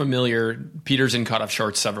sound familiar. Peter's in cutoff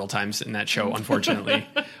shorts several times in that show, unfortunately.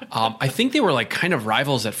 I think they were like kind of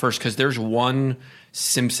rivals at first because there's one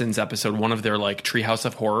Simpsons episode, one of their like Treehouse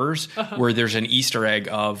of Horrors, where there's an Easter egg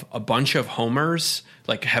of a bunch of Homers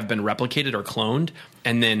like have been replicated or cloned,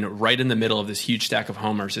 and then right in the middle of this huge stack of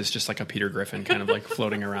Homers is just like a Peter Griffin kind of like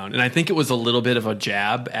floating around. And I think it was a little bit of a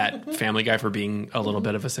jab at Family Guy for being a little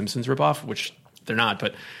bit of a Simpsons ripoff, which they're not,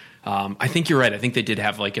 but I think you're right. I think they did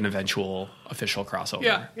have like an eventual official crossover.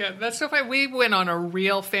 Yeah, that's so funny. We went on a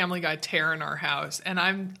real Family Guy tear in our house, and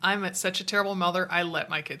I'm such a terrible mother. I let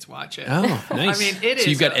my kids watch it. Oh, nice. I mean, it is. So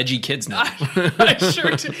you've got edgy kids now. I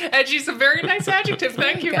sure do. Edgy's a very nice adjective.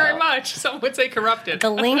 Thank you very much. Some would say corrupted.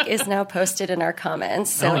 The link is now posted in our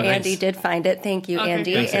comments, so nice. Andy did find it. Thank you,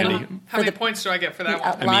 Andy. Thanks, Andy. How many points do I get for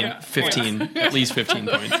that one? I mean, 15, at least 15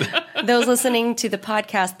 points. Those listening to the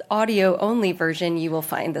podcast audio only version, you will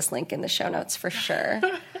find this link in the show notes for sure.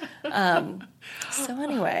 So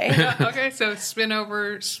anyway. Okay, so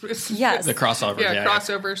spin-over. Yes. The crossovers. Yeah,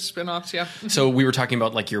 crossover, spin-offs, yeah. So we were talking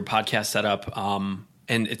about like your podcast setup,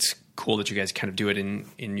 and it's cool that you guys kind of do it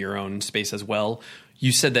in your own space as well.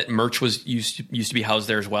 You said that merch was used to be housed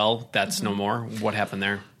there as well. That's no more. What happened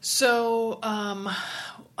there? So,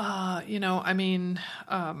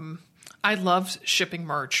 I loved shipping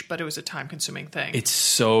merch, but it was a time-consuming thing. It's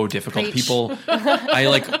so difficult. Preach. People, I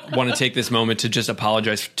want to take this moment to just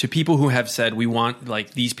apologize to people who have said we want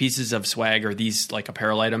like these pieces of swag or these like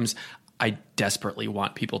apparel items. I desperately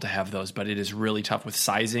want people to have those, but it is really tough with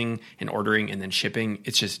sizing and ordering and then shipping.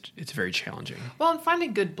 It's very challenging. Well, and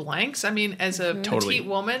finding good blanks. I mean, as a petite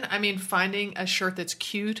woman, I mean, finding a shirt that's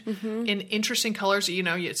cute in interesting colors. You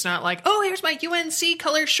know, it's not like, oh, here's my UNC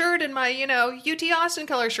color shirt and my, UT Austin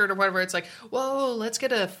color shirt or whatever. It's like, whoa, let's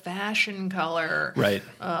get a fashion color. Right.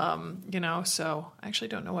 So I actually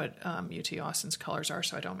don't know what UT Austin's colors are,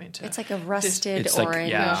 so I don't mean to. It's like a rusted It's like,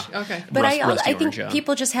 orange. yeah. Okay. But I think orange, yeah.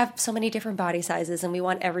 people just have so many different body sizes, and we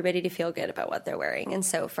want everybody to feel good about what they're wearing. And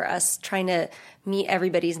so for us, trying to meet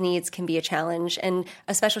everybody's needs can be a challenge. And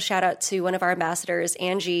a special shout out to one of our ambassadors,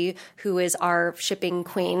 Angie, who is our shipping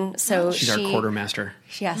queen. So She's our quartermaster.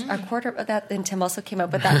 Yes, our quarter. And Tim also came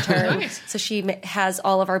up with that term. Nice. So she has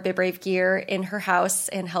all of our Bib Brave gear in her house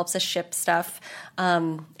and helps us ship stuff.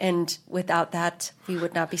 And without that, we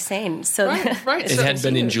would not be sane. So Right. It had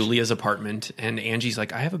been in Julia's apartment, and Angie's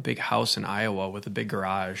like, I have a big house in Iowa with a big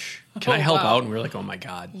garage. Can I help out? And we were like, oh my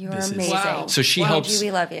God. You are this amazing. Wow. So she Angie, helps.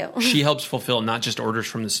 we love you. She helps fulfill not just orders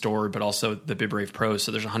from the store, but also the Bib Brave Pros.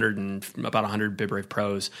 So there's about 100 Bib Brave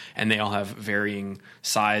Pros, and they all have varying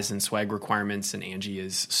size and swag requirements. And Angie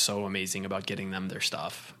is so amazing about getting them their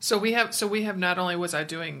stuff. So we have not only was I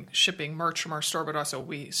doing shipping merch from our store, but also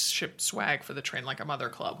we shipped swag for the Train Like a Mother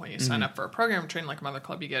Club. When you sign up for a program, Train Like a Mother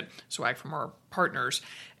Club, you get swag from our partners.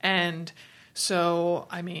 And so,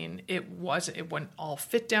 I mean, it wouldn't all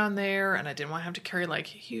fit down there, and I didn't want to have to carry like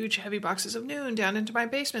huge heavy boxes of Noon down into my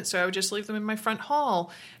basement, so I would just leave them in my front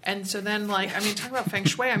hall. And so then, like, I mean, talk about feng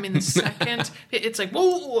shui. I mean, the second it's like,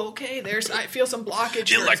 whoa, okay, I feel some blockage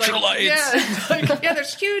here. Electrolytes.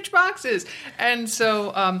 There's huge boxes. And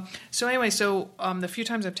so, the few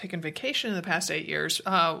times I've taken vacation in the past 8 years,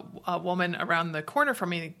 a woman around the corner from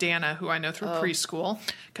me, Dana, who I know through preschool,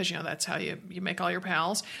 because that's how you make all your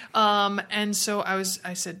pals. And so I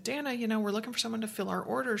said, Dana, we're looking for someone to fill our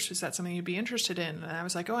orders. Is that something you'd be interested in? And I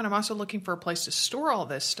was like, and I'm also looking for a place to store all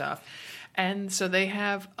this stuff. And so they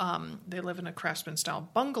have, they live in a craftsman style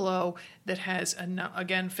bungalow that has,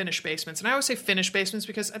 again, finished basements. And I always say finished basements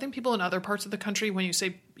because I think people in other parts of the country, when you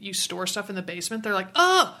say you store stuff in the basement, they're like,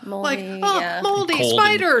 moldy, Cold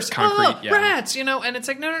spiders, concrete, rats, and it's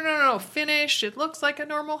like, no, finished. It looks like a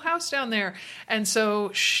normal house down there. And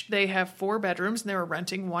so they have 4 bedrooms and they were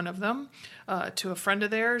renting one of them to a friend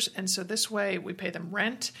of theirs. And so this way we pay them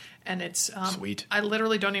rent. And it's sweet. I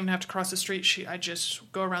literally don't even have to cross the street. I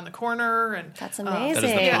just go around the corner, and That's amazing. That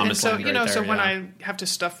is the and promised so land right so there, when yeah. I have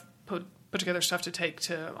to put together stuff to take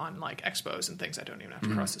to on like expos and things, I don't even have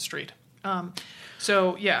to cross the street.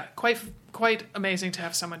 So yeah, quite amazing to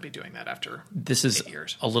have someone be doing that after This is 8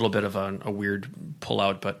 years. a little bit of a weird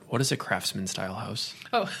pullout, but what is a craftsman style house?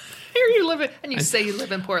 Oh, here you live and you say you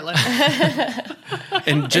live in Portland.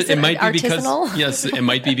 And it might be artisanal? because it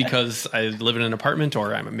might be because I live in an apartment,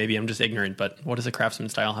 or maybe I'm just ignorant. But what is a craftsman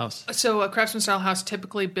style house? So a craftsman style house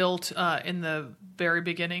typically built in the very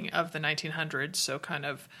beginning of the 1900s. So kind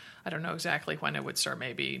of, I don't know exactly when it would start,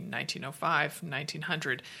 maybe 1905,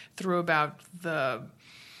 1900, through about the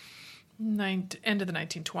end of the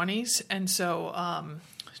 1920s. And so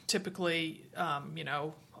typically,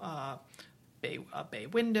 bay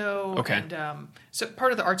window. Okay. And so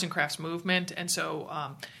part of the arts and crafts movement. And so,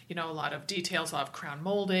 a lot of details, a lot of crown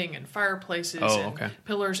molding and fireplaces and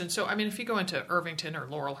pillars. And so, I mean, if you go into Irvington or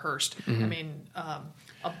Laurelhurst, I mean,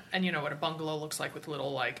 and you know what a bungalow looks like with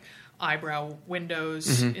little like eyebrow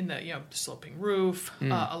windows in the sloping roof.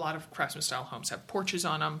 A lot of craftsman style homes have porches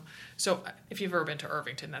on them. So if you've ever been to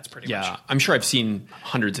Irvington, that's pretty much. Yeah, I'm sure I've seen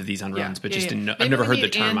hundreds of these on runs, but I've never heard the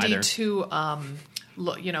term Andy either. To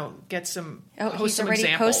get some. He's some already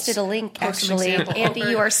examples. posted a link. Actually, Andy,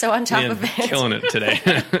 you are so on top of it. Killing it today.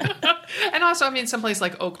 And also, I mean, someplace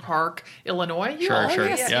like Oak Park, Illinois. Sure.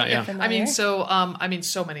 Yes, Yeah. I mean,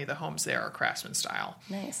 so many of the homes there are craftsman style.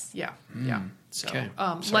 Nice. Yeah. So, Okay.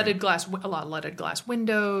 leaded glass, a lot of leaded glass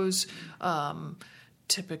windows.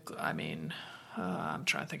 Typically, I mean, I'm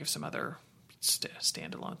trying to think of some other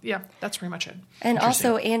standalone. Yeah, that's pretty much it. And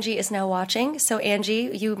also, Angie is now watching. So,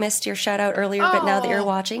 Angie, you missed your shout out earlier, but now that you're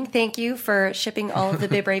watching, thank you for shipping all of the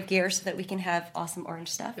Bib Brave gear so that we can have awesome orange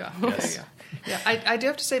stuff. Yeah. Yes. Yeah. I do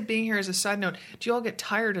have to say, being here as a side note, do you all get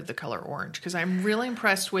tired of the color orange? Because I'm really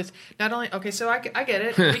impressed with not only, so I get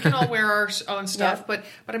it. We can all wear our own stuff, but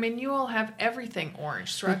I mean, you all have everything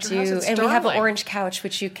orange throughout your house. It's and darling. we have an orange couch,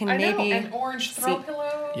 which you can and orange throw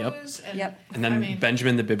pillows. Yep. And then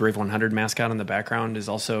Benjamin, the Bib Brave 100 mascot on the background, is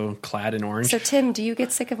also clad in orange. So, Tim, do you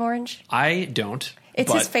get sick of orange? I don't.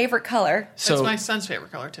 It's his favorite color. So, it's my son's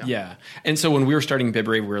favorite color, too. Yeah. And so when we were starting Bib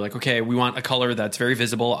Brave, we were like, okay, we want a color that's very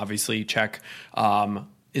visible. Obviously, check.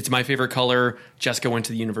 It's my favorite color. Jessica went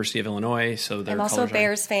to the University of Illinois, so their I'm also a colors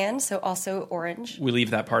Bears fan, so also orange. We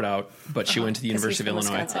leave that part out, but she went to the University of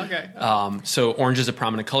Illinois. Okay. So orange is a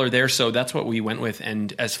prominent color there. So that's what we went with.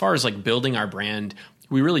 And as far as like building our brand,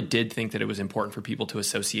 we really did think that it was important for people to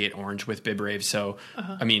associate orange with Bib Brave. So,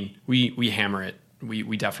 I mean, we hammer it.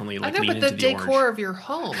 We definitely like lean into the orange. But the decor of your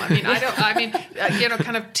home. I mean,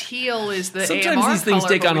 kind of teal is the Sometimes AMR things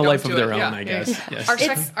color, take on a life of do their it. own, I guess. Yeah.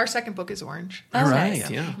 Yes. Our second book is orange. All right.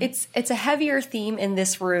 Nice. Yeah. It's a heavier theme in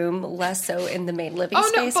this room, less so in the main living Oh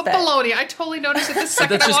space. no, but baloney! I totally noticed it the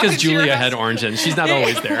second. That's just because Julia had had orange in. She's not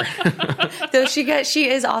always there. Though she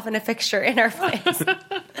is often a fixture in our place.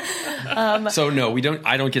 So no, we don't.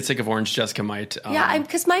 I don't get sick of orange. Jessica might.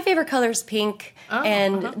 Because my favorite color is pink,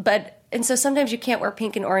 and so sometimes you can't wear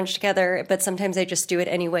pink and orange together, but sometimes I just do it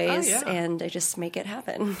anyways, and I just make it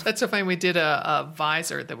happen. That's so funny. We did a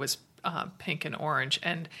visor that was pink and orange,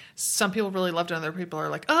 and some people really loved it, and other people are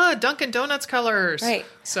like, Dunkin' Donuts colors. Right.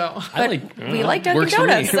 So we like Dunkin'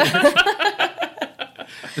 Donuts.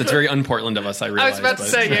 That's very un-Portland of us, I realize. I was about to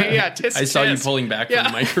say, tisk, I saw you pulling back from the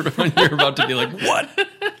microphone. You're about to be like, what?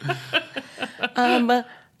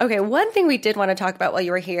 Okay, one thing we did want to talk about while you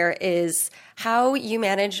were here is how you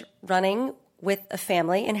manage running with a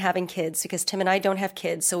family and having kids, because Tim and I don't have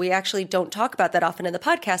kids, so we actually don't talk about that often in the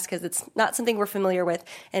podcast because it's not something we're familiar with,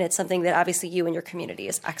 and it's something that obviously you and your community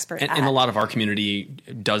is expert at. And a lot of our community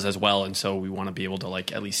does as well, and so we want to be able to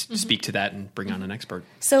like at least speak to that and bring on an expert.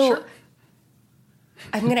 So sure.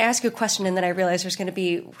 I'm going to ask you a question, and then I realize there's going to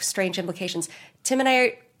be strange implications. Tim and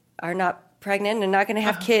I are not pregnant and not going to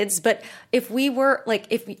have kids, but if we were like,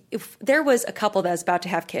 if there was a couple that was about to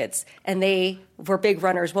have kids and they were big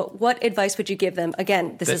runners, what advice would you give them?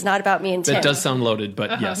 Again, this is not about me and Tim. That does sound loaded,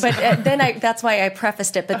 but yes. But that's why I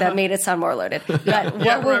prefaced it, but that made it sound more loaded. But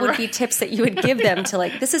what would be tips that you would give them to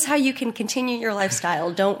like, this is how you can continue your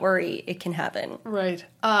lifestyle. Don't worry, it can happen. Right.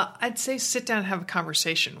 I'd say sit down and have a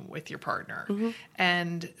conversation with your partner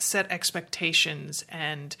and set expectations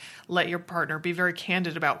and let your partner be very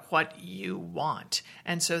candid about what you want.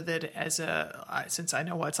 And so that since I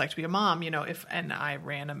know what it's like to be a mom, and I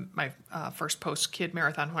ran my first post-kid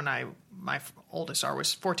marathon when my oldest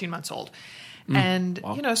was 14 months old. And,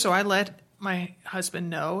 so I let my husband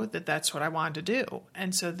know that that's what I wanted to do.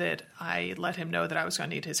 And so that I let him know that I was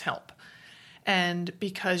going to need his help. And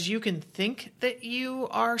because you can think that you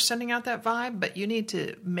are sending out that vibe, but you need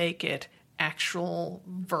to make it actual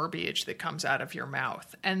verbiage that comes out of your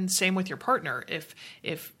mouth. And same with your partner. If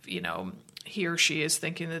he or she is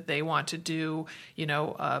thinking that they want to do,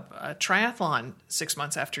 a triathlon 6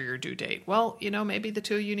 months after your due date, well, maybe the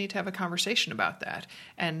two of you need to have a conversation about that.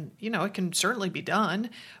 And, it can certainly be done,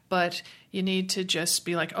 but you need to just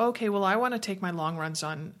be like, okay, well, I want to take my long runs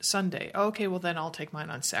on Sunday. Okay, well, then I'll take mine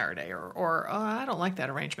on Saturday. Or I don't like that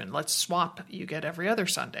arrangement. Let's swap. You get every other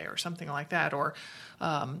Sunday or something like that. Or,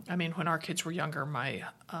 when our kids were younger, my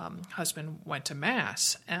husband went to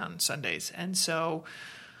Mass on Sundays. And so,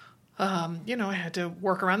 I had to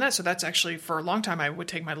work around that. So that's actually, for a long time, I would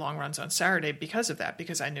take my long runs on Saturday because of that,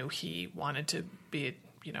 because I knew he wanted to be,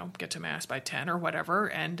 get to Mass by 10 or whatever.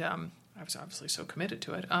 And I was obviously so committed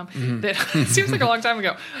to it that it seems like a long time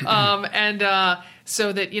ago.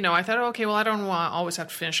 So that, I thought, okay, well, I don't want to always have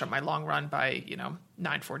to finish up my long run by,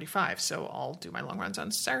 9:45. So I'll do my long runs on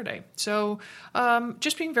Saturday. So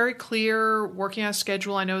just being very clear, working on a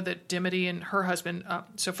schedule. I know that Dimity and her husband,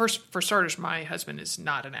 so first, for starters, my husband is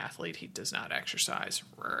not an athlete. He does not exercise.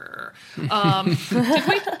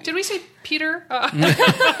 Did we say Peter?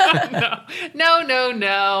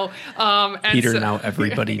 No. Peter, now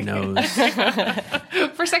everybody knows.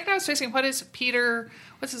 For a second, I was thinking,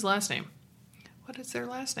 what's his last name? What is their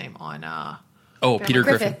last name on... Peter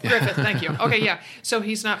Griffin. Griffith, thank you. Okay, yeah. So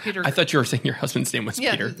he's not Peter. I thought you were saying your husband's name was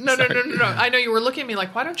Peter. No. I know you were looking at me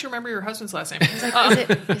like, why don't you remember your husband's last name? Is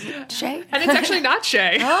it Shay? And it's actually not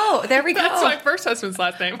Shay. Oh, there we go. That's my first husband's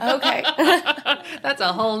last name. Okay. That's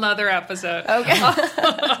a whole nother episode.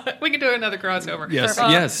 Okay. We can do another crossover. Yes.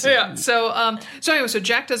 Yes. Yeah. So anyway, so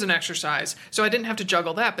Jack doesn't exercise, so I didn't have to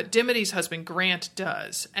juggle that, but Dimity's husband Grant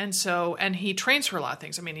does. And he trains for a lot of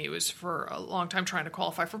things. I mean, he was for a long time trying to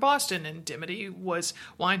qualify for Boston, and Dimity was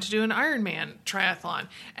wanting to do an Ironman triathlon.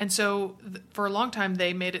 And so for a long time,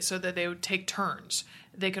 they made it so that they would take turns.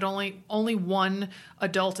 They could only one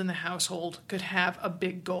adult in the household could have a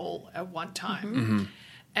big goal at one time.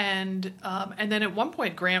 And then at one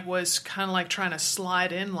point, Grant was kind of like trying to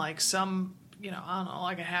slide in like some, I don't know,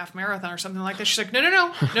 like a half marathon or something like that. She's like,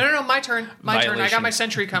 no, my turn. I got my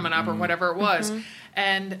century coming up or whatever it was.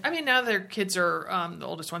 And I mean, now their kids are, the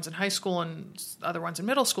oldest one's in high school and the other one's in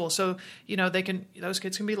middle school. So, those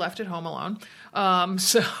kids can be left at home alone.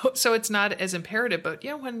 So it's not as imperative, but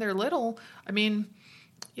when they're little, I mean,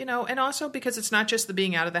 and also because it's not just the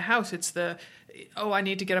being out of the house, it's I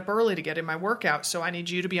need to get up early to get in my workout. So I need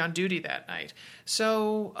you to be on duty that night.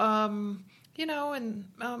 So,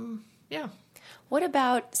 yeah. What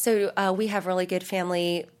about, we have really good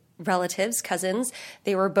family relatives, cousins.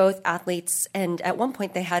 They were both athletes, and at one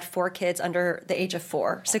point they had 4 kids under the age of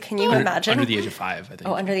 4. So can you imagine? Under the age of 5, I think.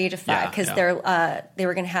 Oh, under the age of 5, because they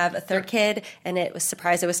were going to have a third kid, and it was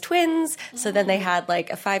surprised it was twins. So then they had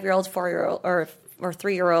like a 5-year-old, 4-year-old, or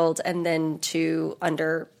 3-year-old, and then 2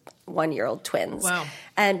 under 1-year-old twins. Wow.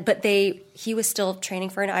 But he was still training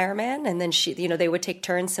for an Ironman, and then they would take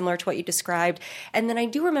turns similar to what you described. And then I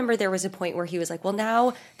do remember there was a point where he was like, well,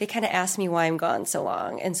 now they kind of ask me why I'm gone so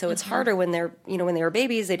long. And so it's harder when when they were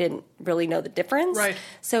babies, they didn't really know the difference. Right.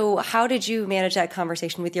 So how did you manage that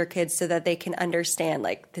conversation with your kids so that they can understand,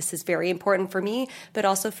 like, this is very important for me, but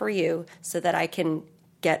also for you, so that I can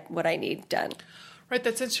get what I need done? Right,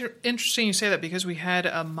 that's interesting you say that, because we had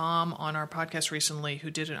a mom on our podcast recently who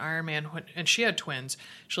did an Ironman, and she had twins.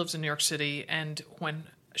 She lives in New York City, and when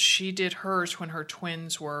she did hers, when her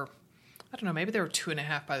twins were, I don't know, maybe they were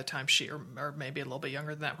 2.5 by the time or maybe a little bit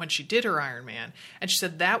younger than that, when she did her Ironman. And she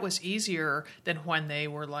said that was easier than when they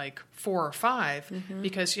were like 4 or 5,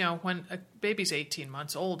 because, when a baby's 18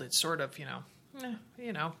 months old, it's sort of,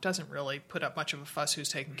 doesn't really put up much of a fuss who's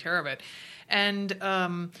taking care of it.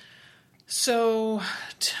 And, so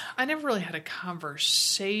I never really had a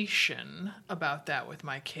conversation about that with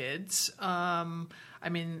my kids. I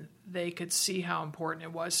mean, they could see how important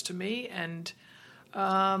it was to me. And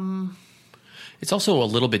it's also a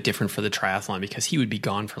little bit different for the triathlon, because he would be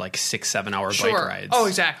gone for like 6-7 hour bike rides. Oh,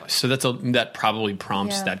 exactly. So that probably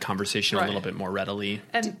prompts that conversation a little bit more readily.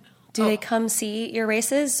 And Do they come see your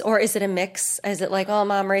races, or is it a mix? Is it like, oh,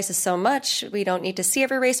 mom races so much, we don't need to see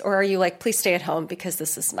every race? Or are you like, please stay at home because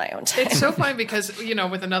this is my own time? It's so fun because,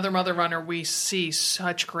 with Another Mother Runner, we see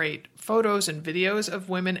such great photos and videos of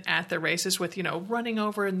women at the races with, running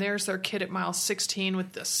over, and there's their kid at mile 16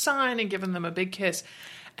 with the sign and giving them a big kiss.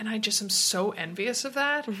 And I just am so envious of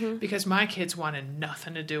that, because my kids wanted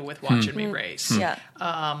nothing to do with watching me race. Yeah.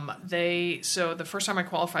 So the first time I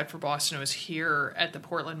qualified for Boston, it was here at the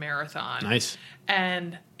Portland Marathon. Nice.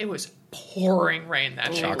 And it was pouring rain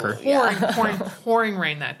that day. Shocker. Pouring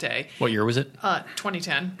rain that day. What year was it?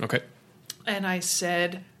 2010. Okay. And I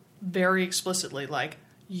said very explicitly, like,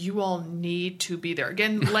 you all need to be there.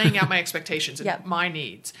 Again, laying out my expectations and my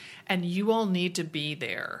needs. And you all need to be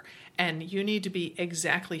there. And you need to be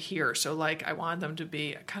exactly here. So, like, I wanted them to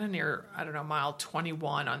be kind of near, I don't know, mile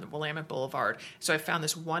 21 on the Willamette Boulevard. So I found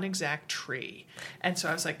this one exact tree. And so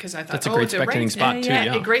I was like, because I thought, that's a great spectating spot, too.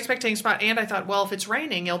 Yeah, a great spectating spot. And I thought, well, if it's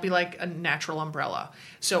raining, it'll be like a natural umbrella.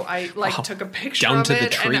 So I, took a picture down of to it. the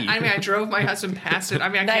tree. And I drove my husband past it. I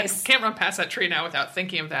mean, I Nice. can't run past that tree now without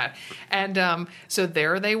thinking of that. And so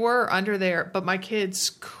there they were under there. But my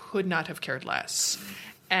kids could not have cared less.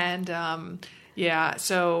 And,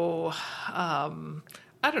 so I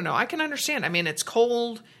don't know. I can understand. I mean, it's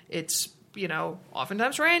cold. It's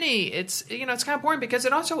oftentimes rainy. It's it's kind of boring because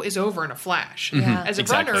it also is over in a flash. Yeah. As a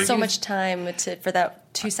Exactly. runner, So much time for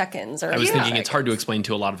that 2 seconds. Or I was Yeah. thinking it's hard to explain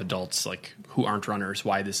to a lot of adults like who aren't runners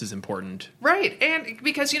why this is important. right? And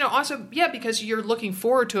because because you're looking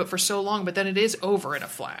forward to it for so long, but then it is over in a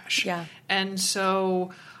flash. Yeah. And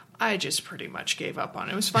so I just pretty much gave up on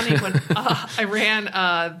it. It was funny when I ran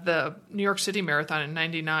the New York City Marathon in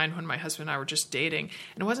 '99 when my husband and I were just dating.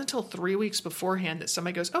 And it wasn't until 3 weeks beforehand that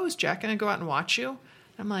somebody goes, "Oh, is Jack going to go out and watch you?" And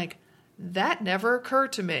I'm like, that never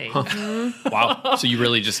occurred to me. Wow. So you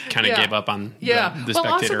really just kind of Yeah. gave up on the Well,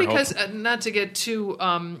 also spectator because, hope. not to get too,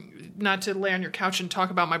 not to lay on your couch and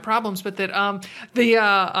talk about my problems, but that I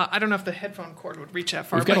don't know if the headphone cord would reach that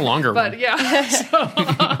far. We've got a longer but one. yeah. So,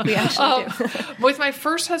 we actually do. with my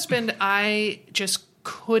first husband, I just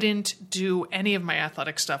couldn't do any of my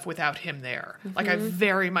athletic stuff without him there. Like I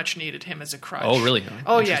very much needed him as a crutch. Oh, really?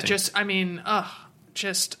 Oh yeah. Interesting.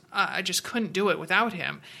 I just couldn't do it without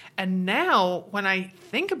him. And now when I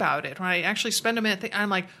think about it, when I actually spend a minute, I'm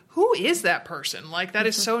like, who is that person? Like that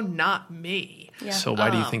is so not me. Yeah. So why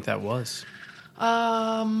do you think that was?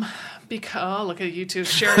 Because look at YouTube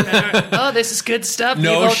sharing that. Oh, this is good stuff.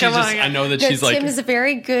 No, people. she Come just. on. I know that No, she's like. Tim is a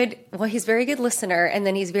very good. Well, he's a very good listener, and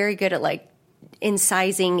then he's very good at like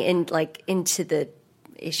incising and like into the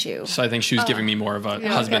issue. So I think she was giving me more of a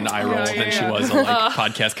husband eye roll Yeah, than she yeah. was a like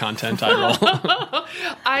podcast content eye roll.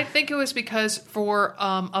 I think it was because for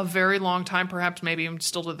a very long time, perhaps maybe even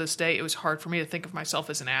still to this day, it was hard for me to think of myself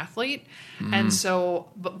as an athlete. And so,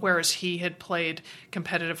 whereas he had played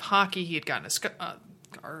competitive hockey, he had gotten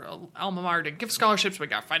our alma mater didn't give scholarships, but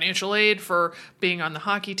got financial aid for being on the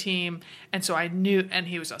hockey team. And so I knew, and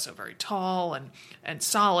he was also very tall and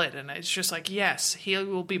solid. And it's just like, yes, he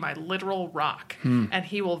will be my literal rock and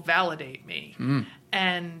he will validate me.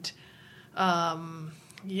 And,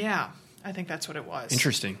 yeah, I think that's what it was.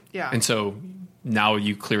 Interesting. Yeah. And so now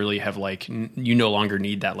you clearly have like you no longer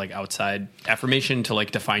need that like outside affirmation to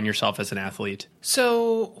like define yourself as an athlete.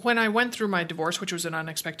 So when I went through my divorce, which was an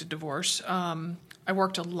unexpected divorce, I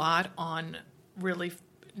worked a lot on really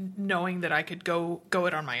knowing that I could go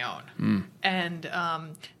it on my own. And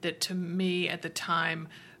that to me at the time,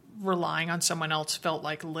 relying on someone else felt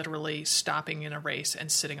like literally stopping in a race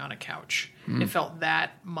and sitting on a couch. It felt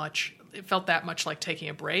that much like taking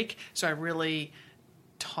a break. So I really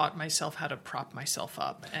taught myself how to prop myself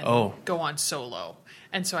up and go on solo.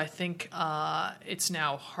 And so I think it's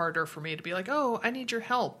now harder for me to be like, oh, I need your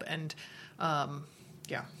help. And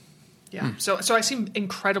yeah. So I seem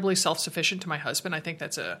incredibly self-sufficient to my husband. I think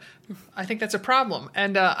that's a problem.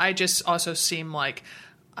 And I just also seem like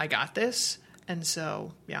I got this. And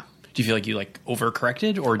so, yeah. Do you feel like you like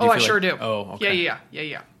overcorrected, or do you I feel sure like, do. Oh, okay. Yeah.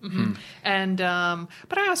 Mm-hmm. And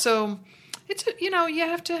but I also, it's you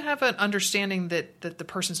have to have an understanding that the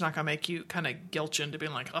person's not going to make you kind of guilt you into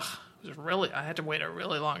being like, ugh, I had to wait a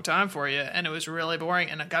really long time for you, and it was really boring,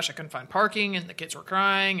 and gosh, I couldn't find parking, and the kids were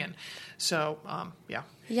crying, and so yeah.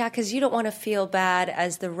 Yeah, because you don't want to feel bad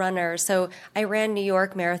as the runner. So I ran New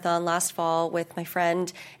York Marathon last fall with my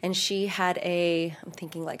friend, and she had I'm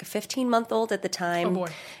thinking like a 15-month-old at the time. Oh,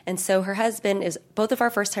 boy. And so her husband is both of our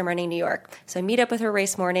first time running New York. So I meet up with her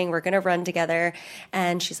race morning. We're going to run together.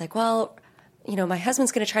 And she's like, well, my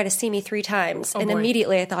husband's going to try to see me 3 times. And boy.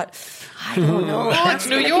 immediately I thought, I don't know. Oh, it's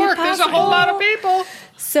New York. There's a whole lot of people.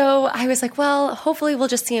 So I was like, well, hopefully we'll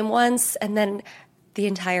just see him once. And then the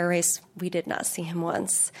entire race, we did not see him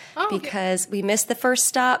once because we missed the first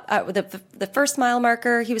stop, the first mile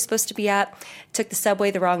marker he was supposed to be at, took the subway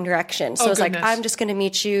the wrong direction. So I was goodness. like, I'm just going to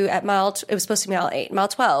meet you at it was supposed to be mile 8, mile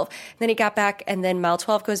 12. And then he got back, and then mile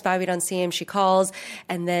 12 goes by, we don't see him, she calls,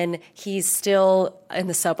 and then he's still in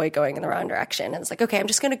the subway going in the wrong direction. And it's like, okay, I'm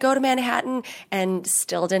just going to go to Manhattan, and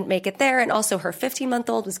still didn't make it there. And also her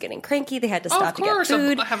 15-month-old was getting cranky. They had to stop to get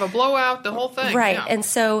food. Have a blowout, the whole thing. Right. Yeah. And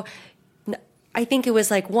so I think it was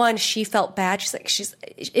like, one, she felt bad.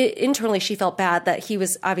 Internally, she felt bad that he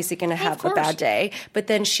was obviously going to have a bad day. But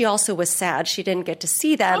then she also was sad. She didn't get to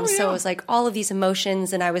see them. So it was like all of these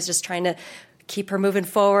emotions. And I was just trying to keep her moving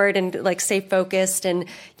forward and like stay focused and,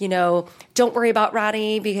 don't worry about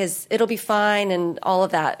Rodney because it'll be fine and all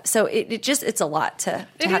of that. So it's a lot to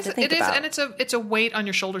have to think about. And it's a weight on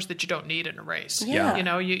your shoulders that you don't need in a race. Yeah.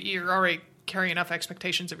 You're already carrying enough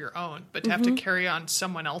expectations of your own, but to have to carry on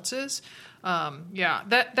someone else's.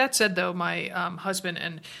 That said, though, my husband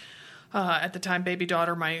and at the time baby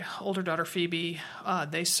daughter, my older daughter Phoebe,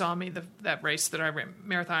 they saw me that race that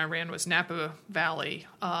marathon I ran was Napa Valley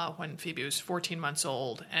when Phoebe was 14 months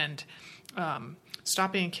old, and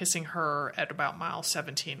stopping and kissing her at about mile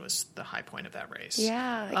 17 was the high point of that race.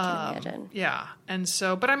 Yeah, I can imagine. Yeah, and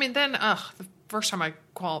so, but I mean, then the first time I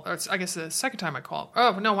qualified, I guess the second time I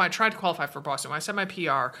qualified. Oh, no, I tried to qualify for Boston. When I set my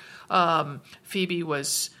PR, Phoebe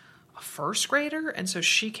was a first grader, and so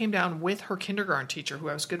she came down with her kindergarten teacher, who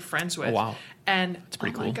I was good friends with. Oh, wow. And that's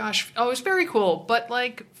pretty cool. cool. My gosh, it was very cool. But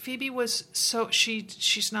like Phoebe was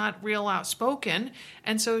she's not real outspoken,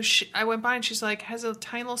 and so I went by and she's like has a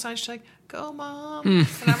tiny little sign. She's like, "Go, Mom," and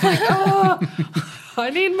I'm like, "Oh,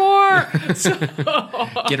 I need more." So,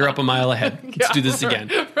 get her up a mile ahead. Let's do this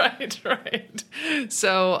again. Right.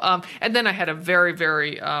 So, and then I had a very,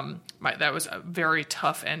 very, that was a very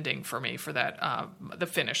tough ending for me for that, the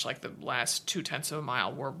finish, like the last 0.2 of a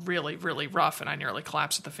mile were really, really rough, and I nearly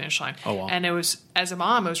collapsed at the finish line. Oh, wow. And it was, as a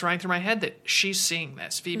mom, it was running through my head that she's seeing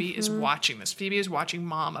this. Phoebe is watching this. Phoebe is watching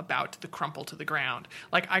Mom about to crumple to the ground.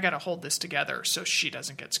 Like, I got to hold this together so she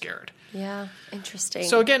doesn't get scared. Yeah, interesting.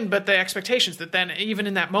 So again, but the expectations that then, even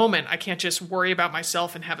in that moment, I can't just worry about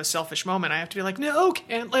myself and have a selfish moment. I have to be like, no,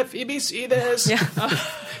 can't let Phoebe see this. Yeah.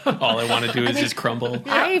 All I want to do is just crumble.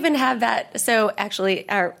 Yeah. I even have that. So actually,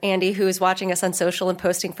 our Andy, who is watching us on social and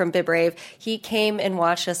posting from Bib Rave, he came and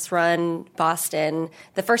watched us run Boston.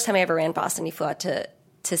 The first time I ever ran Boston, he flew out to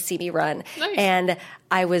see me run. Nice. And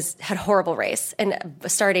I had a horrible race and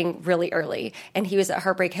starting really early. And he was at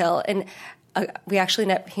Heartbreak Hill. And we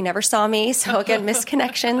actually he never saw me, so again, missed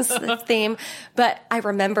connections, the theme. But I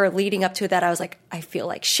remember leading up to that, I was like, I feel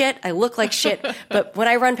like shit, I look like shit, but when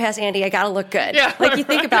I run past Andy, I gotta look good. Yeah, like you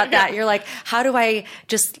think about that, you're like, how do I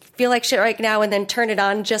just feel like shit right now and then turn it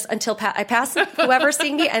on just until I pass whoever's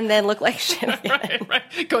seeing me and then look like shit again.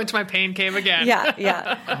 Right. Go into my pain cave again.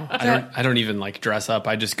 Yeah. I don't even like dress up.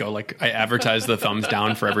 I just go like I advertise the thumbs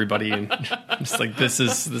down for everybody, and just like this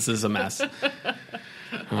is a mess.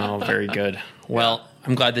 Oh, very good. Well,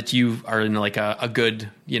 I'm glad that you are in like a good,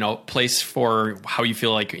 place for how you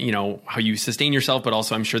feel like, how you sustain yourself, but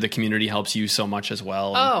also I'm sure the community helps you so much as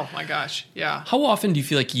well. Oh my gosh. Yeah. How often do you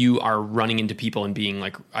feel like you are running into people and being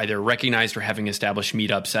like either recognized or having established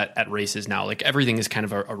meetups at races now? Like everything is kind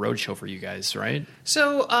of a road show for you guys, right?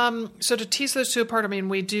 So, so to tease those two apart, I mean,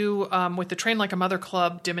 we do, with the Train Like a Mother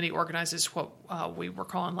Club, Dimity organizes what we were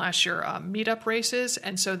calling last year meetup races.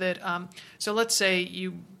 And so that, so let's say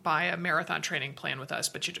you buy a marathon training plan with us,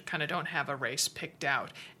 but you kind of don't have a race picked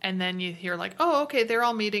out. And then you hear like, oh, okay, they're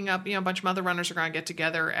all meeting up. A bunch of other runners are going to get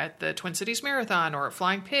together at the Twin Cities Marathon or at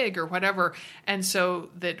Flying Pig or whatever. And so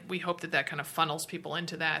that we hope that kind of funnels people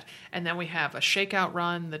into that. And then we have a shakeout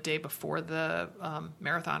run the day before the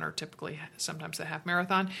marathon, or typically sometimes the half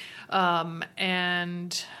marathon.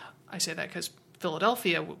 And I say that because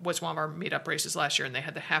Philadelphia was one of our meetup races last year, and they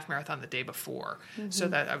had the half marathon the day before. Mm-hmm. So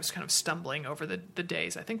that I was kind of stumbling over the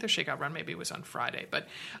days. I think the shakeout run maybe was on Friday, but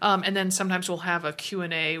and then sometimes we'll have a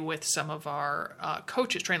Q&A with some of our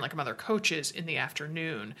coaches, Train Like a Mother coaches, in the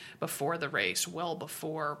afternoon before the race, well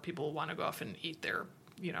before people want to go off and eat their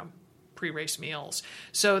pre-race meals.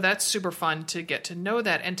 So that's super fun to get to know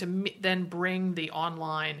that, and to then bring the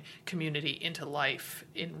online community into life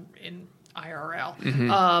in IRL.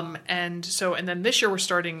 Mm-hmm. And then this year we're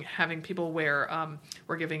starting having people wear,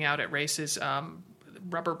 we're giving out at races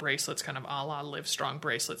rubber bracelets, kind of a la Live Strong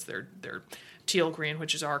bracelets. They're teal green,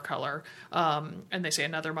 which is our color, and they say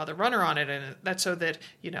another mother runner on it, and that's so that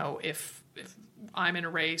if I'm in a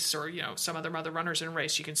race or some other mother runners in a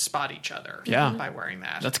race, you can spot each other by wearing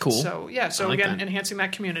that. That's cool. So like again, that. enhancing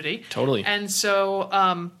that community. Totally. And so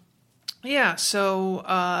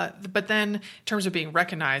but then in terms of being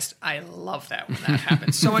recognized, I love that when that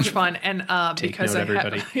happens. So much fun. And because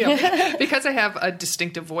I have a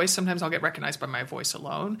distinctive voice, sometimes I'll get recognized by my voice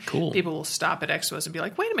alone. Cool. People will stop at expos and be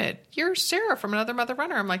like, wait a minute, you're Sarah from Another Mother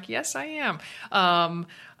Runner. I'm like, yes, I am.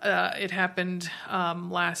 It happened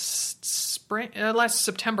last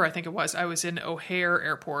September, I think it was. I was in O'Hare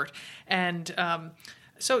Airport, and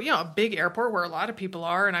so a big airport where a lot of people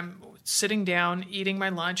are, and I'm sitting down eating my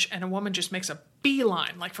lunch, and a woman just makes a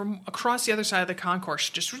beeline, like from across the other side of the concourse,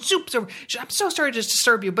 just zoops over. I'm so sorry to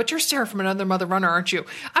disturb you, but you're Sarah from Another Mother Runner, aren't you?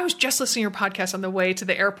 I was just listening to your podcast on the way to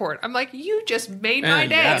the airport. I'm like, you just made my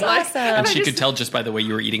day. Yeah. That's awesome. And she could tell just by the way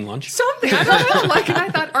you were eating lunch. Something. I don't know. And I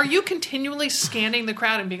thought, are you continually scanning the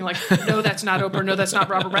crowd and being like, no, that's not Oprah, no, that's not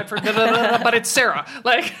Robert Redford, but it's Sarah.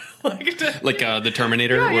 Like the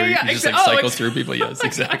Terminator, where you just cycle through people. Yes,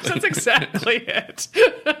 exactly. That's exactly it.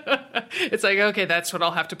 It's like, okay, that's what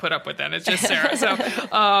I'll have to put up with then. It's just Sarah. So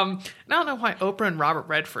I don't know why Oprah and Robert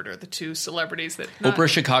Redford are the two celebrities that... Oprah,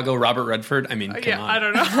 Chicago, Robert Redford. I mean, come on. I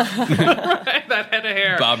don't know. Right, that head of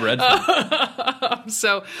hair. Bob Redford.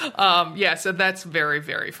 So that's very,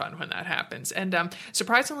 very fun when that happens. And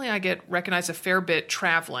surprisingly, I get recognized a fair bit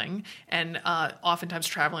traveling, and oftentimes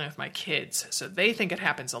traveling with my kids. So they think it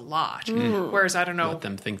happens a lot. Whereas I don't know. Let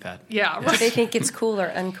them think that. Yeah. Do they think it's cool or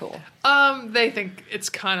uncool? They think it's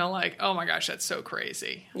kind of like, oh my gosh, that's so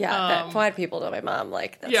crazy. Yeah, why do people know my mom?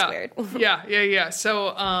 Like, that's weird. Yeah.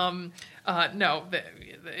 So, no,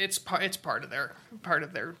 it's part of their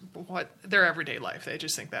their everyday life. They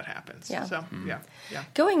just think that happens. Yeah. So yeah.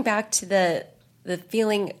 Going back to the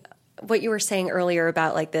feeling, what you were saying earlier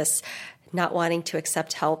about like this not wanting to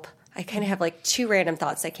accept help, I kind of have like two random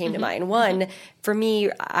thoughts that came to mind. One, for me,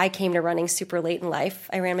 I came to running super late in life.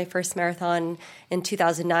 I ran my first marathon in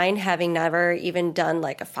 2009, having never even done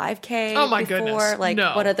like a 5K Oh my before. Goodness. Like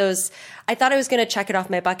No. one of those, I thought I was going to check it off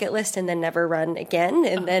my bucket list and then never run again.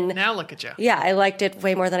 And then Now look at you. yeah, I liked it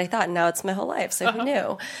way more than I thought. And now it's my whole life. So who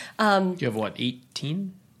knew? You have what,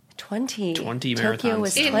 18? 20. 20 Tokyo marathons.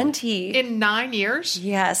 was In- 20. In 9 years.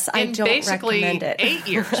 Yes, I in don't basically recommend it. 8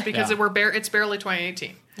 years because Yeah. it's barely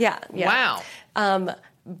 2018. Yeah. Wow.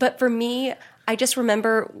 But for me, I just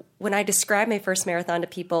remember when I describe my first marathon to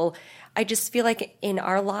people, I just feel like in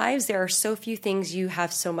our lives, there are so few things you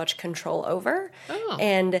have so much control over. Oh.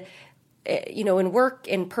 And, in work,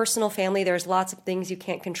 in personal family, there's lots of things you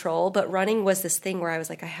can't control. But running was this thing where I was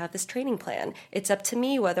like, I have this training plan. It's up to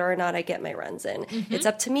me whether or not I get my runs in. It's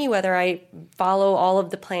up to me whether I follow all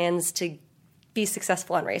of the plans to be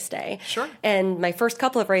successful on race day. Sure. And my first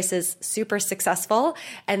couple of races, super successful.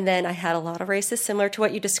 And then I had a lot of races similar to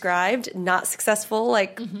what you described, not successful,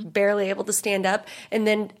 like barely able to stand up. And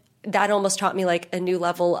then that almost taught me like a new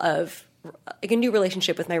level of, like a new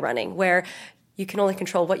relationship with my running, where you can only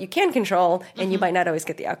control what you can control, and you might not always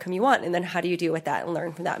get the outcome you want. And then how do you deal with that and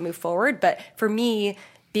learn from that and move forward? But for me,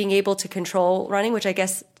 being able to control running, which I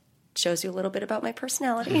guess shows you a little bit about my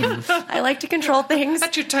personality. I like to control things.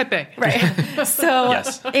 That's your type A. Right. So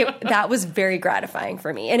Yes. that was very gratifying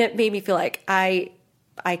for me. And it made me feel like I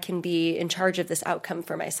can be in charge of this outcome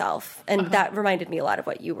for myself. And that reminded me a lot of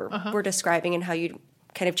what you were describing and how you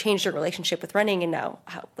kind of changed your relationship with running and now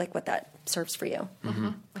how, like what that serves for you.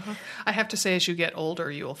 I have to say, as you get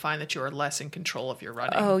older, you will find that you are less in control of your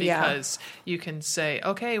running. Oh, yeah. Because you can say,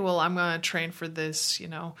 okay, well, I'm going to train for this,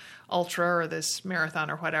 ultra or this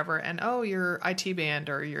marathon or whatever. And, your IT band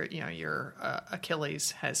or your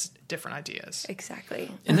Achilles has different ideas.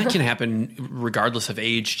 Exactly. And that can happen regardless of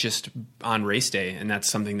age, just on race day. And that's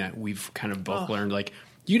something that we've kind of both learned. Like,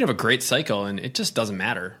 you can have a great cycle and it just doesn't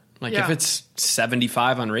matter. Like, if it's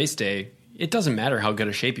 75 on race day, it doesn't matter how good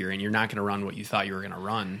a shape you're in. You're not going to run what you thought you were going to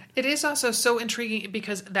run. It is also so intriguing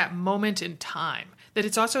because that moment in time, that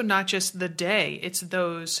it's also not just the day, it's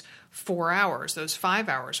those 4 hours, those 5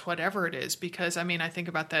 hours, whatever it is. Because, I think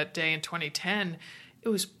about that day in 2010, it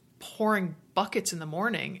was pouring buckets in the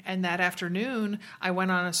morning. And that afternoon, I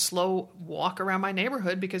went on a slow walk around my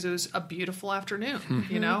neighborhood because it was a beautiful afternoon,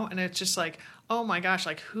 And it's just like, oh my gosh,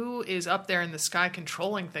 like who is up there in the sky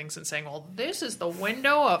controlling things and saying, well, this is the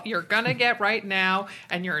window you're going to get right now.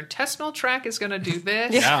 And your intestinal tract is going to do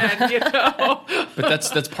this. Yeah. And, But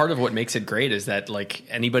that's part of what makes it great is that like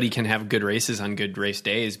anybody can have good races on good race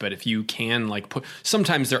days. But if you can like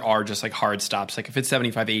sometimes there are just like hard stops. Like if it's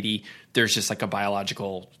 75, 80, there's just like a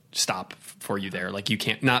biological stop for you there. Like you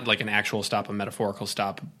can't, not like an actual stop, a metaphorical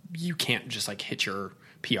stop. You can't just like hit your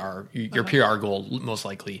PR goal most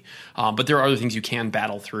likely. But there are other things you can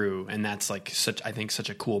battle through. And that's like such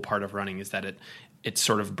a cool part of running is that it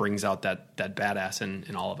sort of brings out that badass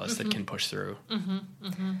in all of us that can push through.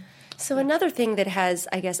 So another thing that has,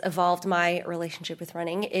 I guess, evolved my relationship with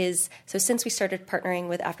running is, so since we started partnering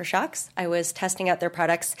with Aftershocks, I was testing out their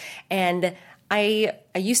products, and I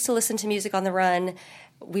used to listen to music on the run.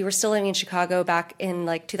 We were still living in Chicago back in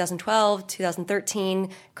like 2012, 2013.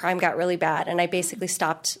 Crime got really bad, and I basically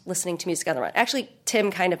stopped listening to music on the run. Actually,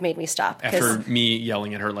 Tim kind of made me stop. After me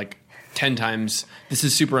yelling at her like 10 times, this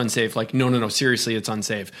is super unsafe. Like, no, seriously, it's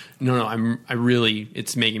unsafe. No,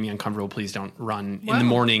 it's making me uncomfortable. Please don't run in the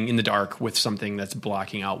morning in the dark with something that's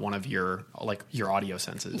blocking out one of your audio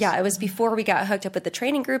senses. Yeah, it was before we got hooked up with the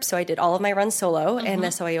training group, so I did all of my runs solo,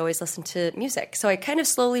 and so I always listened to music. So I kind of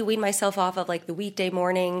slowly weaned myself off of like the weekday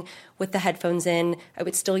morning with the headphones in. I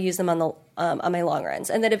would still use them on my long runs.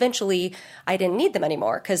 And then eventually I didn't need them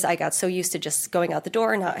anymore because I got so used to just going out the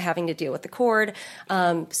door, not having to deal with the cord.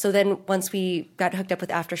 So then once we got hooked up with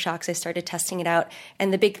Aftershocks, I started testing it out.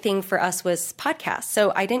 And the big thing for us was podcasts.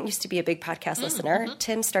 So I didn't used to be a big podcast listener.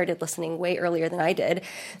 Tim started listening way earlier than I did.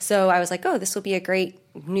 So I was like, oh, this will be a great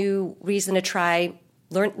new reason to try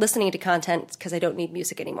listening to content because I don't need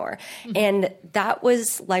music anymore. And that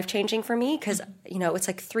was life-changing for me because, it's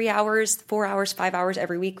like 3 hours, 4 hours, 5 hours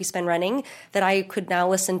every week we spend running that I could now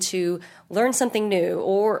listen to, learn something new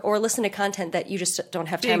or listen to content that you just don't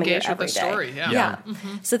have time in your everyday. Engage with the story, yeah. Yeah.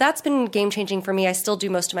 So that's been game-changing for me. I still do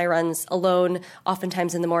most of my runs alone,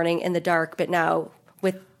 oftentimes in the morning, in the dark, but now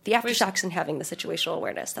with the aftershocks and having the situational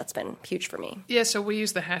awareness, that's been huge for me. Yeah, so we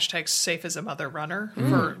use the hashtag safe as a mother runner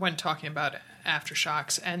for when talking about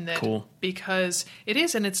aftershocks. And that because it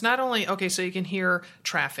is, and it's not only, so you can hear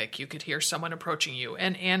traffic, you could hear someone approaching you,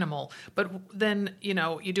 an animal, but then,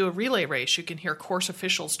 you do a relay race, you can hear course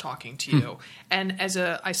officials talking to you. And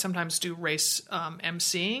I sometimes do race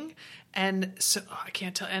emceeing. And so I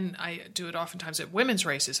can't tell, and I do it oftentimes at women's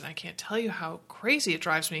races, and I can't tell you how crazy it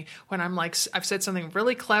drives me when I'm like, I've said something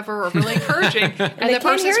really clever or really encouraging, and the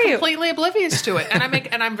person's completely oblivious to it. And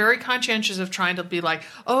I'm very conscientious of trying to be like,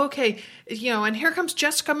 and here comes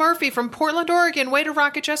Jessica Murphy from Portland, Oregon, way to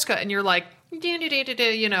rock it, Jessica. And you're like, Lady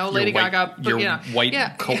Gaga. White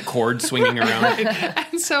cord swinging around.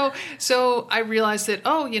 And so I realized that,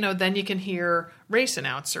 then you can hear race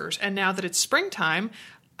announcers. And now that it's springtime,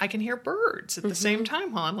 I can hear birds at the same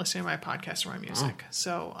time while I'm listening to my podcast or my music.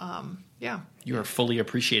 So, You are fully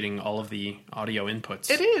appreciating all of the audio inputs.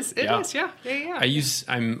 It is. It is. Yeah.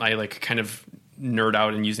 I like kind of nerd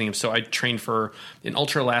out in using them. So I trained for an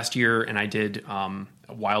ultra last year, and I did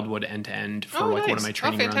Wildwood end to end for one of my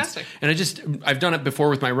training runs. And I've done it before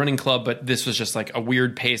with my running club, but this was just like a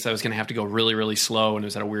weird pace. I was going to have to go really, really slow, and it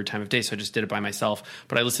was at a weird time of day, so I just did it by myself.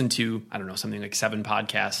 But I listened to, something like 7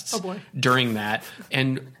 podcasts during that.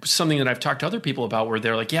 And something that I've talked to other people about where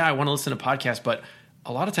they're like, I want to listen to podcasts, but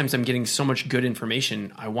a lot of times I'm getting so much good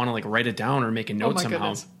information, I want to like write it down or make a note somehow.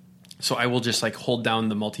 Goodness. So I will just like hold down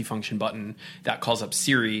the multifunction button that calls up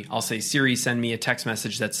Siri. I'll say, Siri, send me a text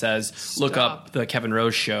message that says, look up the Kevin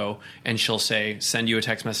Rose Show. And she'll say, send you a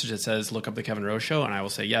text message that says, look up the Kevin Rose Show. And I will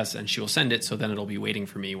say yes. And she will send it. So then it'll be waiting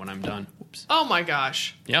for me when I'm done. Oops. Oh my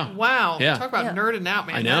gosh. Yeah. Wow. Yeah. Talk about nerding out,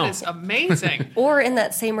 man. I know. That is amazing. Or in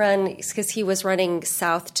that same run, because he was running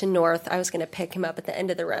south to north, I was going to pick him up at the end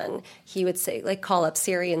of the run. He would say, like, call up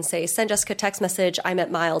Siri and say, send Jessica a text message. I'm at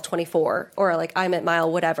mile 24 or like I'm at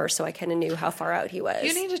mile whatever. So I kind of knew how far out he was.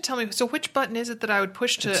 You need to tell me. So which button is it that I would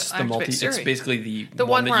push to activate Siri? It's basically the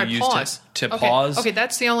one that you use to pause. Okay,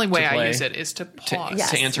 that's the only way I use it is to pause.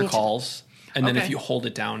 To answer calls. And then if you hold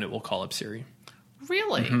it down, it will call up Siri.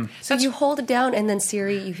 Really? Mm-hmm. So you hold it down and then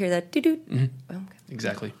Siri, you hear that doo-doo. Mm-hmm. Okay.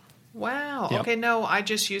 Exactly. Wow. Yep. Okay, no, I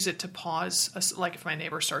just use it to pause. Like if my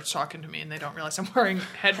neighbor starts talking to me and they don't realize I'm wearing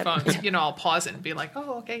headphones, I'll pause it and be like,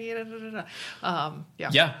 oh, okay.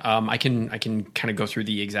 I can kind of go through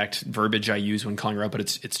the exact verbiage I use when calling her up, but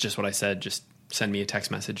it's just what I said. Just send me a text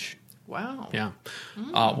message. Wow. Yeah.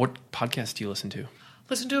 What podcast do you listen to?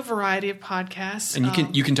 Listen to a variety of podcasts. And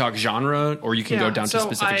you can talk genre, or you can go down to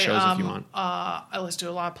specific shows if you want. I listen to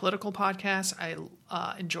a lot of political podcasts. I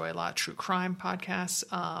enjoy a lot of true crime podcasts.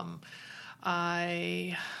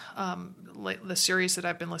 The series that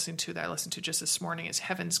I've been listening to that I listened to just this morning is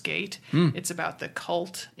Heaven's Gate. It's about the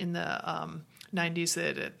cult in the 90s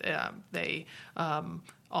that they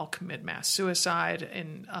all commit mass suicide,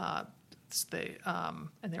 and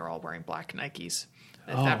they're all wearing black Nikes.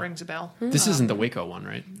 If that rings a bell. This isn't the Waco one,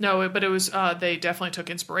 right? No, but it was. They definitely took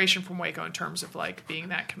inspiration from Waco in terms of like being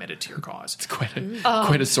that committed to your cause. It's quite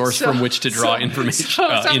a source from which to draw information. So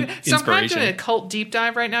I'm kind of doing a cult deep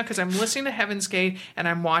dive right now because I'm listening to Heaven's Gate and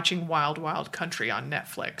I'm watching Wild Wild Country on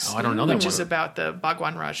Netflix. Oh, I don't know that one. Which is about the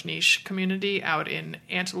Bhagwan Rajneesh community out in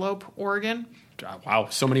Antelope, Oregon. Wow,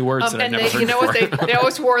 so many words that I've never heard before. What they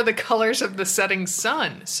always wore the colors of the setting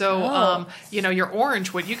sun. So, your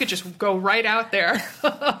orange would, you could just go right out there.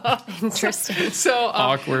 Interesting. So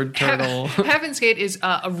awkward turtle. Heaven's Gate is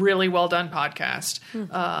a really well done podcast.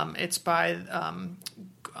 It's by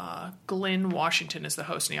Glenn Washington is the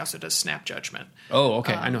host, and he also does Snap Judgment. Oh,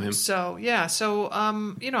 okay, I know him. So yeah,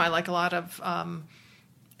 I like a lot of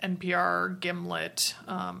NPR, Gimlet,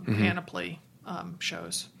 Panoply.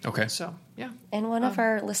 Shows. Okay. So, yeah. And one of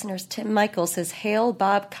our listeners, Tim Michael, says, Hail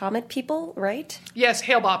Bob Comet People, right? Yes,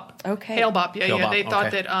 Hail Bob. Okay. Hail Bob. Yeah, Hail Bob. They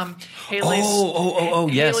thought that Haley's,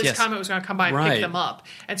 Haley's Comet was going to come by and pick them up.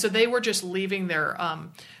 And so they were just leaving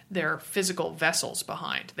their physical vessels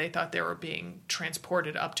behind. They thought they were being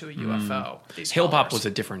transported up to a UFO. Hail Bob was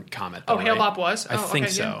a different comet, though, Hail Bob was? I think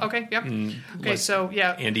so. Yeah. Okay, yeah. Okay, so,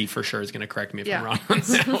 yeah. Andy for sure is going to correct me if I'm wrong on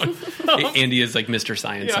that one. Andy is like Mr.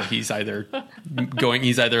 Science, so he's either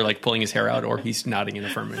like pulling his hair out or he's nodding in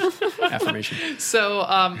affirmation.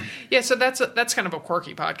 So, so that's kind of a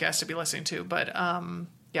quirky podcast to be listening to, but,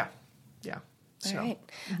 yeah. So. All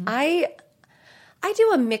right. I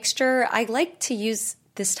do a mixture. I like to use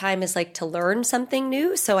this time as like to learn something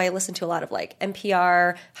new. So I listen to a lot of like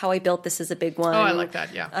NPR, How I Built This is a big one. Oh, I like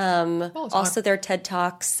that. Yeah. Also their TED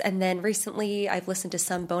Talks. And then recently I've listened to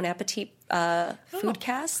some Bon Appetit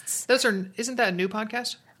foodcasts. Isn't that a new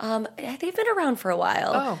podcast? They've been around for a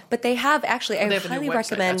while, Oh. but they have actually, I they have a new highly website.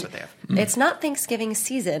 recommend, That's what they have. It's not Thanksgiving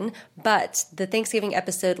season, but the Thanksgiving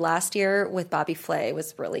episode last year with Bobby Flay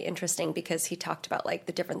was really interesting because he talked about like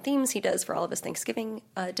the different themes he does for all of his Thanksgiving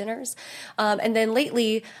dinners. And then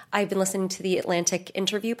lately I've been listening to the Atlantic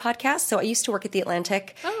Interview podcast. So I used to work at the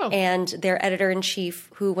Atlantic and their editor-in-chief,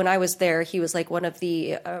 who when I was there, he was like one of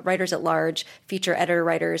the writers at large, feature editor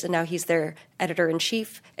writers, and now he's their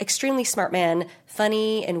editor-in-chief. Extremely smart man,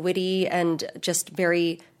 funny and witty and just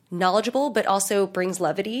very knowledgeable, but also brings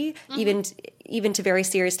levity even to very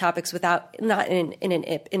serious topics without not in an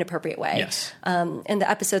inappropriate way. Yes. And the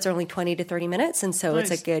episodes are only 20 to 30 minutes, and so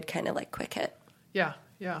Nice. it's a good kind of like quick hit. Yeah.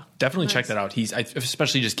 Yeah. Definitely check Nice. that out.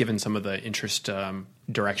 Especially just given some of the interest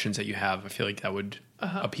directions that you have, I feel like that would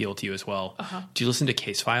appeal to you as well. Do you listen to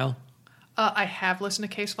Case File? I have listened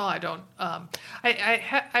to Case File. I don't. I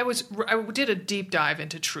did a deep dive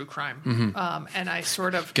into true crime, and I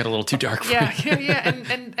sort of Get a little too dark. For yeah, me. yeah,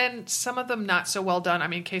 and some of them not so well done. I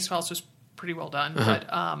mean, Case Files was pretty well done, but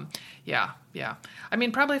yeah. I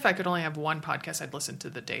mean, probably if I could only have one podcast, I'd listen to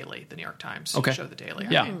The Daily, the New York Times show, The Daily.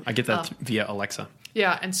 Yeah, I get that via Alexa.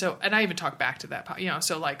 Yeah, and I even talk back to that,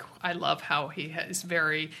 so like I love how he is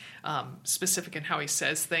very specific in how he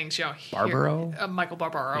says things. Barbaro? Michael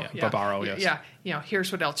Barbaro. Yeah, Barbaro, yes. Yeah,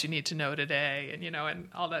 here's what else you need to know today, and and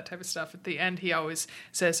all that type of stuff. At the end, he always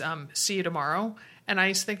says, "See you tomorrow." And I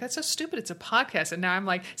used to think that's so stupid. It's a podcast, and now I'm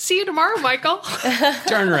like, "See you tomorrow, Michael."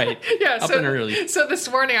 Darn right. Yeah, Up and early. So this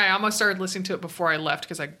morning I almost started listening to it before I left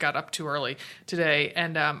because I got up too early today,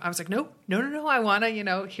 and I was like, no, I want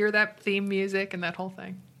to hear that theme music and that whole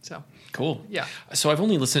thing. So Cool. Yeah. So I've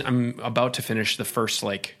only listened. I'm about to finish the first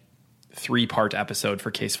 3-part episode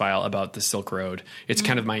for Case File about the Silk Road. It's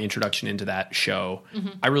kind of my introduction into that show.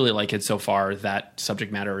 I really like it so far. That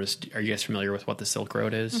subject matter is. Are you guys familiar with what the Silk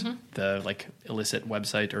Road is? The illicit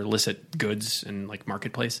website or illicit goods and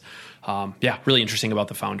marketplace. Yeah, really interesting about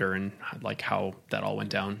the founder and how that all went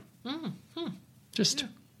down. Just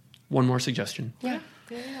one more suggestion.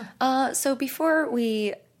 Yeah. So before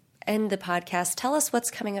we end the podcast, tell us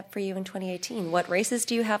what's coming up for you in 2018. What races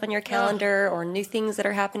do you have on your calendar, or new things that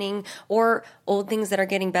are happening, or old things that are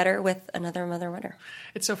getting better with Another Mother Runner?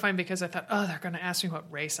 it's so funny because I thought, they're going to ask me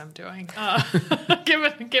what race I'm doing,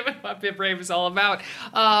 given what Bib Brave is all about.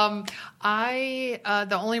 The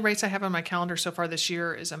only race I have on my calendar so far this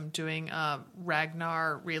year is I'm doing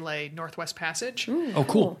Ragnar Relay Northwest Passage. Oh,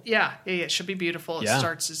 cool. Yeah, it should be beautiful. Yeah. It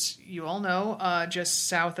starts, as you all know, just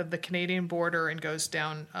south of the Canadian border and goes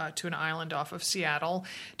down to an island off of Seattle.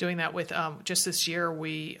 Doing that with, just this year,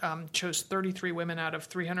 we chose 33 women out of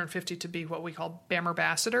 350 to be what we call BAM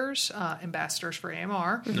ambassadors, ambassadors for AMR.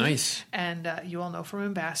 Nice. And you all know from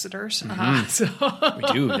ambassadors.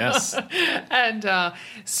 We do, yes. And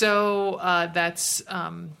so that's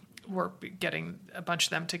we're getting a bunch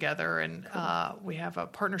of them together, and we have a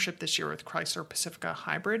partnership this year with Chrysler Pacifica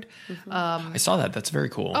Hybrid. I saw that. That's very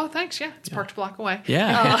cool. Oh, thanks. Yeah, it's parked a block away.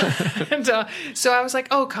 Yeah. And so I was like,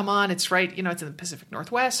 oh, come on, it's right. It's in the Pacific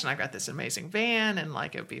Northwest, and I've got this amazing van, and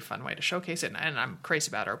it would be a fun way to showcase it. And I'm crazy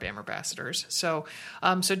about our BAM ambassadors. So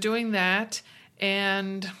doing that,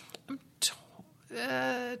 and I'm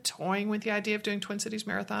toying with the idea of doing Twin Cities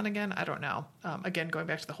Marathon again. I don't know. Again, going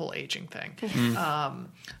back to the whole aging thing.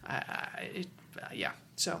 Yeah.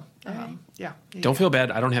 So, yeah. Don't feel bad.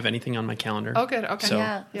 I don't have anything on my calendar. Oh, good. Okay. So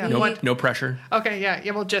Yeah. no pressure. Okay.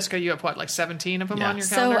 Yeah. Well, Jessica, you have what, 17 of them on your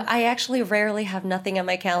So calendar? I actually rarely have nothing on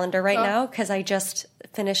my calendar right now because I just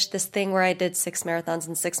finished this thing where I did 6 marathons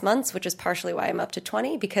in 6 months, which is partially why I'm up to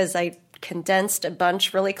 20 because I condensed a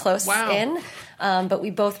bunch really close in. But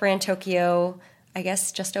we both ran Tokyo, I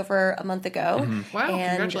guess, just over a month ago. Wow,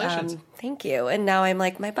 and, congratulations. Thank you. And now I'm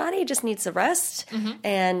like, my body just needs a rest.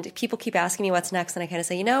 And people keep asking me what's next. And I kind of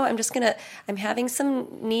say, I'm having some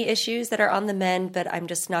knee issues that are on the mend, but I'm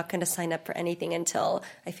just not going to sign up for anything until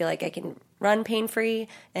I feel like I can run pain-free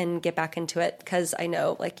and get back into it. Because I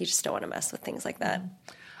know, you just don't want to mess with things like that.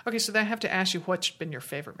 Okay, so then I have to ask you, what's been your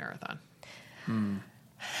favorite marathon?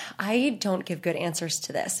 I don't give good answers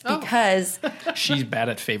to this because She's bad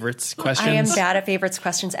at favorites questions. I am bad at favorites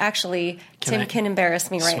questions. Actually, Tim can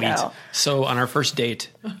embarrass me right Sweet. now. So on our first date,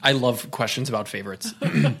 I love questions about favorites.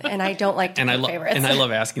 And I don't like to pick favorites. And I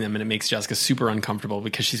love asking them, and it makes Jessica super uncomfortable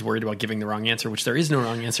because she's worried about giving the wrong answer, which there is no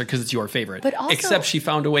wrong answer because it's your favorite. But also, except she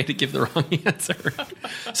found a way to give the wrong answer.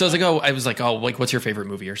 So I was like, what's your favorite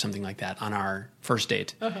movie or something like that on our first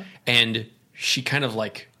date? And she kind of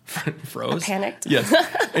like froze. Panicked? Yes.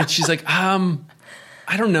 And she's like,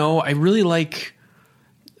 I don't know. I really like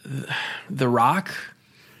The Rock.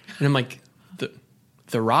 And I'm like,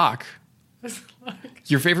 The Rock?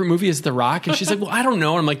 Your favorite movie is The Rock? And she's like, well, I don't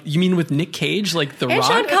know. And I'm like, you mean with Nick Cage? Like The and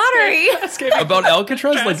Rock? Sean Connery. About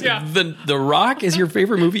Alcatraz? Like yeah. the Rock is your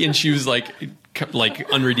favorite movie? And she was like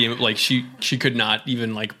unredeemable. Like she could not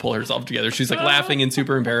even like pull herself together. She's like laughing and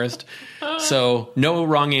super embarrassed. So no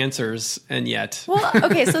wrong answers. And yet. Well,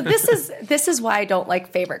 okay. So this is why I don't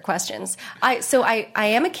like favorite questions. I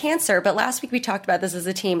am a Cancer, but last week we talked about this as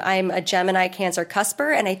a team. I'm a Gemini Cancer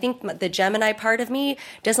cusper. And I think the Gemini part of me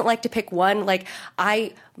doesn't like to pick one. Like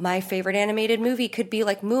my favorite animated movie could be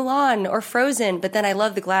like Mulan or Frozen, but then I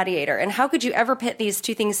love The Gladiator. And how could you ever pit these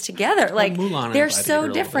two things together? Like they're so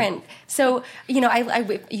different. So,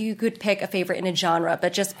 you could pick a favorite in a genre,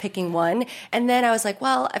 but just picking one. And then I was like,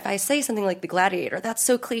 well, if I say something like The Gladiator, that's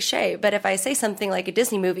so cliche. But if I say something like a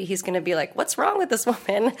Disney movie, he's going to be like, what's wrong with this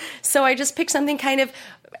woman? So I just picked something kind of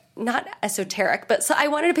not esoteric, but so I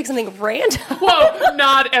wanted to pick something random. Whoa,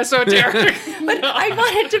 not esoteric. But I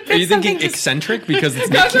wanted to pick Are you something thinking eccentric because it's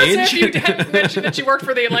Nick If you Cage? hadn't mentioned that she worked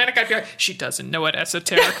for the Atlantic, I'd be like, she doesn't know what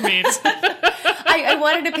esoteric means. I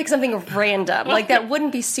wanted to pick something random, like that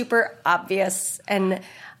wouldn't be super obvious, and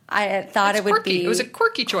I thought it would quirky. be. It was a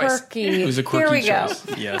quirky choice. It was a quirky Here we choice.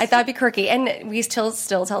 go. Yes. I thought it'd be quirky, and we still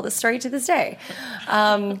tell this story to this day.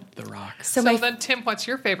 The Rock. So then, Tim, what's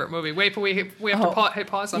your favorite movie? Wait, we have to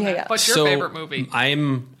pause on that. Yeah. What's your favorite movie?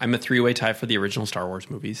 I'm a 3-way tie for the original Star Wars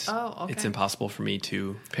movies. Oh, okay. It's impossible for me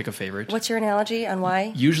to pick a favorite. What's your analogy on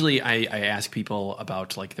why? Usually I ask people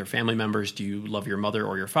about like their family members. Do you love your mother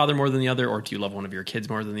or your father more than the other? Or do you love one of your kids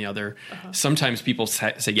more than the other? Sometimes people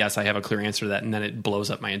say yes, I have a clear answer to that. And then it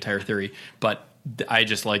blows up my entire theory. But I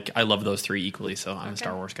love those three equally. So I'm a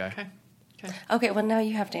Star Wars guy. Okay, well now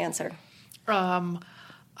you have to answer.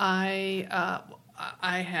 I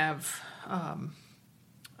have.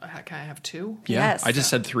 Can I have two? Yeah, Yes. I just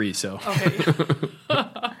said 3. So. Okay.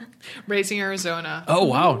 Raising Arizona. Oh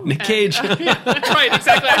wow, Nick Cage. Right,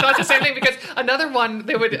 exactly. I thought the same thing because another one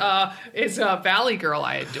they would is Valley Girl.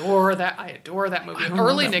 I adore that movie.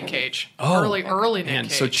 Early Nick Cage. Early Nick And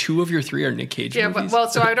Cage. so 2 of your 3 are Nick Cage yeah, movies?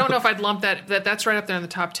 but so I don't know if I'd lump that's right up there in the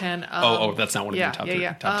top 10. That's not one of your top 3.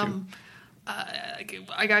 Top 2.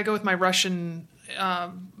 I gotta go with my Russian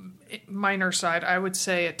minor side. I would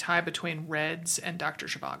say a tie between Reds and Dr.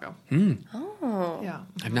 Zhivago. Oh, Yeah.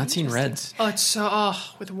 I've not seen Reds. Oh, it's so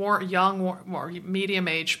with medium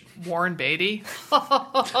age Warren Beatty.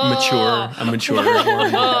 A mature.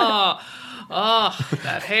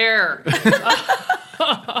 That hair.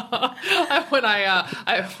 When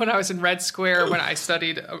I was in Red Square when I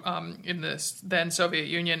studied in the then Soviet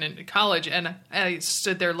Union in college, and I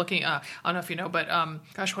stood there looking. I don't know if you know, but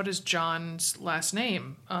gosh, what is John's last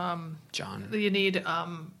name? John. You need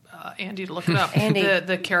Andy to look it up. Andy.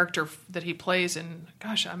 The character that he plays in.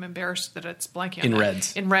 Gosh, I'm embarrassed that it's blanking on In that.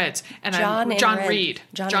 Reds. In Reds, and John Reed.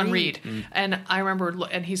 John Reed. Mm. And I remember,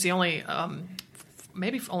 and he's the only.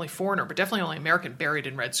 Maybe only foreigner, but definitely only American buried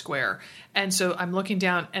in Red Square. And so I'm looking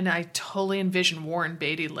down, and I totally envision Warren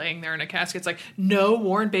Beatty laying there in a casket. It's like, no,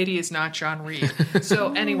 Warren Beatty is not John Reed.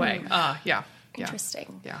 So anyway, yeah.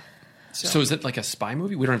 interesting. Yeah. So is it like a spy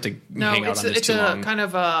movie? We don't have to hang out on this it's too a long. kind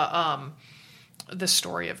of a the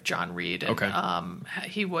story of John Reed. And, Okay.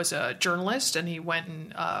 He was a journalist, and he went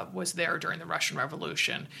and was there during the Russian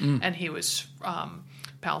Revolution, and he was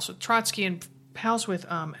pals with Trotsky and pals with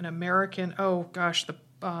an American. Oh gosh,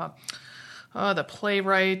 the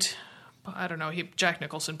playwright. I don't know. Jack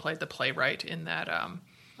Nicholson played the playwright in that.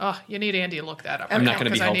 You need Andy to look that up. I'm not going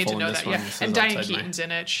to be because I need to helpful know in this that. one. Yeah, This and is Diane outside my- Keaton's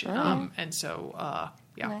in it. And so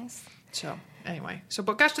yeah. Nice. So anyway,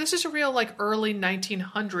 but gosh, this is a real like early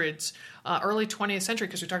 1900s, early 20th century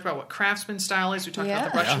because we talked about what craftsman style is. We talked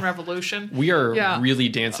about the Russian Revolution. We are really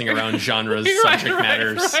dancing around genres, subject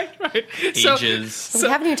matters, right. ages. So we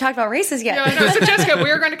haven't even talked about races yet. Yeah, I know. So Jessica,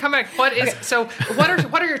 we are going to come back. What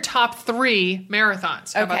are your top 3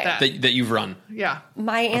 marathons? How about that? that you've run. Yeah.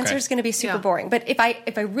 My answer is going to be super Yeah. boring. But if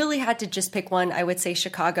I really had to just pick one, I would say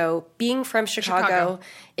Chicago. Being from Chicago,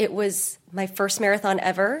 it was my first marathon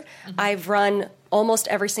ever. I've run run almost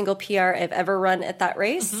every single PR I've ever run at that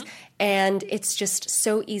race. And it's just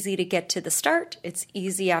so easy to get to the start. It's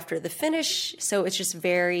easy after the finish. So it's just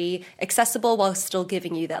very accessible while still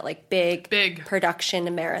giving you that like big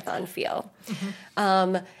production marathon feel.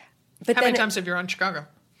 But How many times have you run Chicago?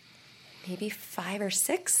 Maybe 5 or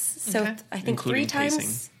 6. So Okay. I think Including 3 times.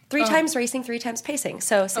 pacing. 3 times racing, 3 times pacing.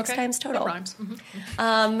 So 6 times total. That rhymes.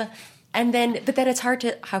 But then it's hard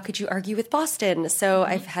to, how could you argue with Boston? So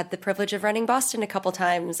I've had the privilege of running Boston a couple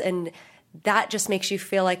times, and that just makes you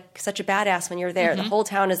feel like such a badass when you're there. The whole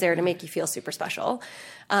town is there to make you feel super special.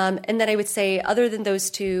 And then I would say, other than those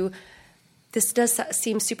two, this does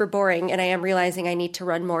seem super boring, and I am realizing I need to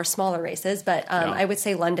run more smaller races, but I would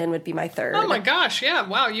say London would be my third. Oh my gosh, yeah.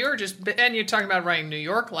 Wow, you're talking about running New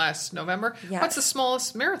York last November. Yes. What's the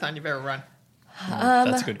smallest marathon you've ever run?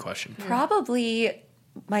 That's a good question. Probably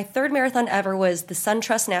my third marathon ever was the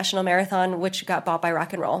SunTrust National Marathon, which got bought by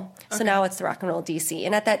Rock and Roll. So now it's the Rock and Roll DC.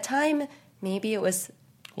 And at that time, maybe it was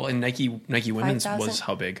Well, and Nike Women's 5,000. was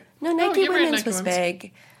how big? no Nike you ran Women's Nike was Women's.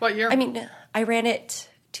 big. What year? I mean, I ran it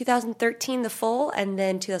 2013 the full, and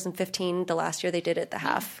then 2015 the last year they did it the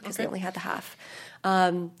half because they okay. only had the half.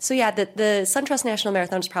 So yeah, the SunTrust National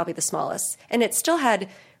Marathon is probably the smallest, and it still had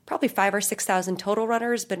probably 5,000 or 6,000 total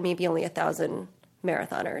runners, but maybe only 1,000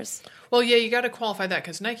 marathoners. Well, yeah, you got to qualify that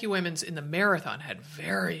because Nike Women's in the marathon had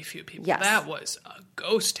very few people. Yes. That was a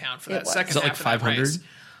ghost town for that was. second Is it like half of that 500? race.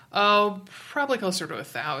 Oh, probably closer to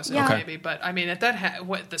 1,000 Yeah. Okay. maybe. But I mean, at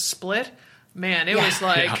that the split, man, it Yeah. was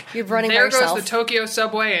like Yeah. You're running by there goes yourself. the Tokyo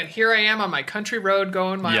subway, and here I am on my country road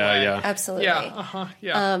going my way. Yeah. Absolutely.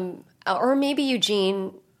 Yeah. Or maybe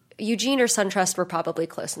Eugene or SunTrust were probably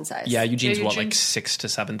close in size. Yeah, Eugene's Yeah, what, like Eugene's- 6,000 to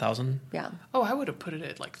 7,000? Yeah. Oh, I would have put it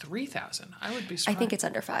at like 3,000. I would be I surprised. think it's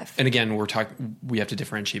under 5. And again, we have to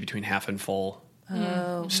differentiate between half and full.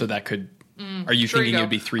 Oh. So that could. Are you Sure you thinking go. it would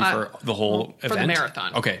be 3 for the whole for the event?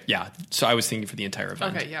 marathon. Okay, yeah. So I was thinking for the entire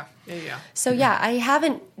event. Okay, yeah. So yeah, I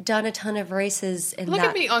haven't done a ton of races in Look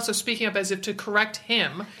that. at me also speaking up as if to correct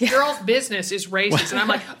him. Your whole business is races. And I'm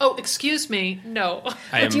like, oh, excuse me. No.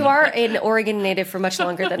 But you are an Oregon native for much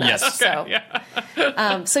longer than Yes. us.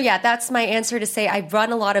 So. So yeah, that's my answer to say I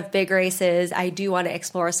run a lot of big races. I do want to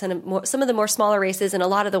explore some of the more smaller races, and a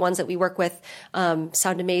lot of the ones that we work with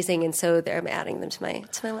sound amazing, and so I'm adding them to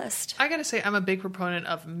my list. I got to say, I'm a big proponent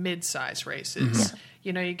of mid-size races.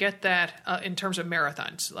 You know, you get that in terms of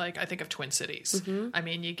marathons. Like, I think of Twin Cities. I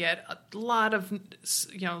mean, you get a lot of,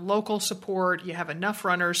 local support. You have enough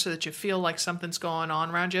runners so that you feel like something's going on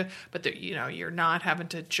around you, but that, you're not having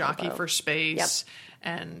to jockey for space.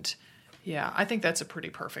 And yeah, I think that's a pretty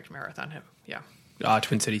perfect marathon. Yeah.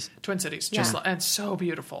 Twin Cities. Twin Cities, Yeah. and so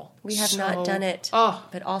beautiful. We have not done it, Oh,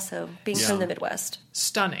 but also being Yeah. from the Midwest.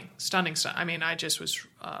 stunning. I mean, I just was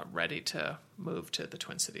ready to move to the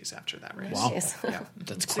Twin Cities after that race. Wow. Nice. Yeah,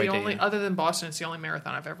 That's it's quite the only, a- other than Boston, it's the only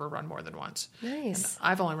marathon I've ever run more than once. Nice.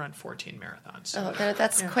 I've only run 14 marathons. So.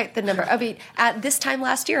 That's quite the number. I mean, at this time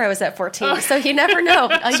last year, I was at 14, so you never know.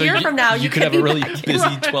 A So year from now, you could have be a really back.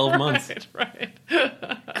 busy 12 months. Right.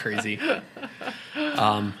 Crazy.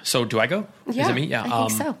 So do I go? Is Yeah, it me? Yeah. I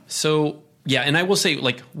think so. So yeah, and I will say,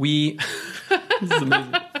 like, we. This is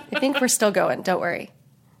amazing. I think we're still going. Don't worry.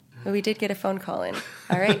 But we did get a phone call in.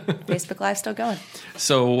 All right, Facebook Live still going.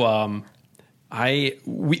 So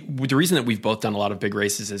the reason that we've both done a lot of big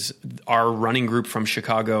races is our running group from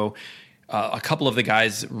Chicago. A couple of the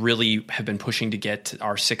guys really have been pushing to get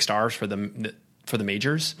our 6 stars for the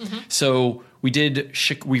majors. So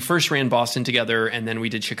we first ran Boston together, and then we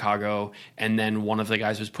did Chicago, and then one of the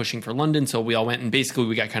guys was pushing for London. So we all went, and basically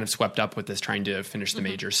we got kind of swept up with this trying to finish the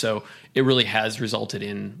major. So it really has resulted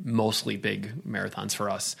in mostly big marathons for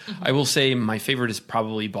us. I will say my favorite is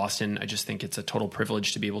probably Boston. I just think it's a total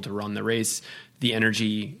privilege to be able to run the race. The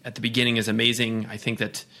energy at the beginning is amazing. I think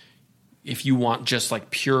that if you want just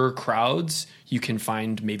like pure crowds, you can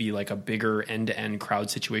find maybe like a bigger end-to-end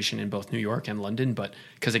crowd situation in both New York and London, but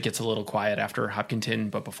because it gets a little quiet after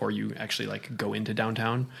Hopkinton, but before you actually like go into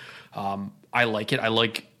downtown. I like it. I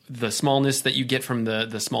like the smallness that you get from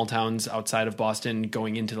the small towns outside of Boston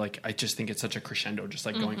going into I just think it's such a crescendo, just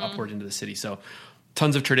like going upward into the city. So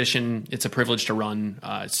tons of tradition. It's a privilege to run.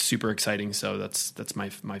 It's super exciting. So that's my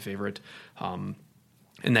favorite.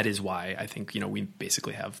 And that is why I think, we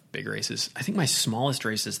basically have big races. I think my smallest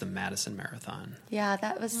race is the Madison Marathon. Yeah,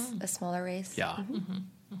 that was a smaller race. Yeah.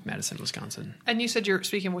 Madison, Wisconsin. And you said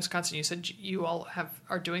speaking of Wisconsin, you said you all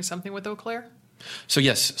are doing something with Eau Claire? So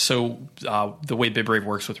yes, the way BibRave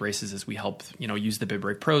works with races is we help use the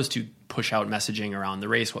BibRave pros to push out messaging around the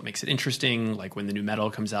race, what makes it interesting, like when the new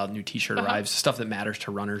medal comes out, new T-shirt arrives, stuff that matters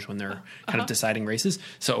to runners when they're kind of deciding races.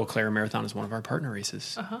 So Eau Claire Marathon is one of our partner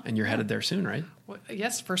races, and you're headed there soon, right? Well,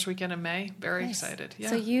 yes, first weekend in May. Very excited. Yeah.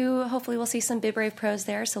 So you hopefully will see some BibRave pros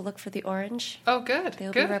there. So look for the orange. Oh, good.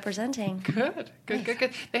 They'll be representing. Good.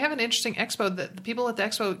 They have an interesting expo. The people at the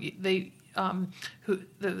expo,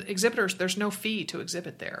 the exhibitors, there's no fee to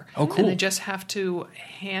exhibit there. Oh, cool. And they just have to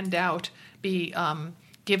hand out,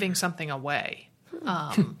 giving something away.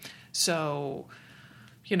 So,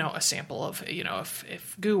 a sample of,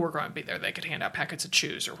 if GU were going to be there, they could hand out packets of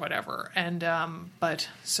chews or whatever. And,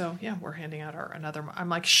 we're handing out I'm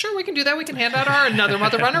like, sure, we can do that. We can hand out our Another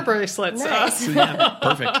Mother Runner bracelets. Nice.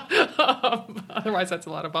 Perfect. Otherwise, that's a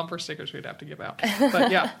lot of bumper stickers we'd have to give out.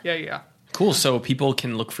 But yeah. Cool. So people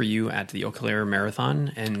can look for you at the Eau Claire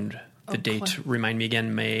Marathon, and the date, remind me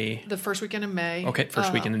again, May. The first weekend in May. Okay,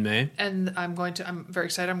 first weekend in May. And I'm very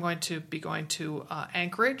excited. I'm going to be going to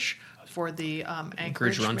Anchorage for the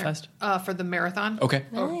Anchorage Run Fest? For the marathon. Okay.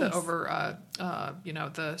 Nice. Over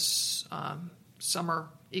the summer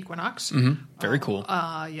equinox. Mm-hmm. Very cool.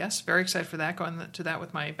 Yes, very excited for that. Going to that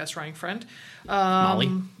with my best running friend. Molly.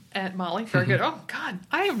 At Molly. Very good. Oh, God.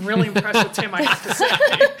 I am really impressed with Tim, I have to say.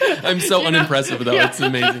 I'm so unimpressive, though. Yeah. It's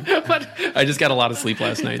amazing. I just got a lot of sleep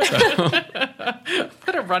last night. So.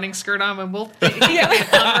 Put a running skirt on and we'll be a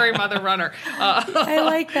honorary mother runner. I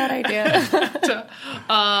like that idea.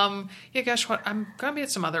 Gosh, I'm going to be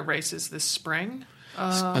at some other races this spring.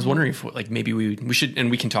 I was wondering if maybe we should, and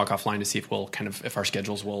we can talk offline to see if we'll if our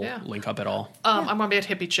schedules will link up at all. I'm going to be at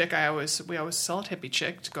Hippie Chick. We always sell at Hippie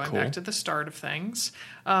Chick, going back to the start of things.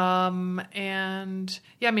 We're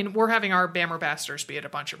having our BAM ambassadors be at a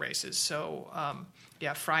bunch of races. So,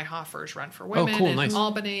 Freihofer's Run for Women in nice.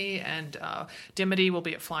 Albany, and Dimity will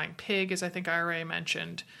be at Flying Pig, as I think I already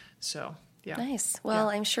mentioned. So. Yeah. Nice. Well,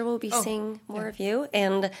 I'm sure we'll be seeing more of you,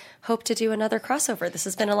 and hope to do another crossover. This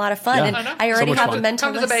has been a lot of fun, and I already have a mental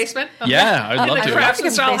Come to list. the basement. Yeah, I'd love In the to. Craftsman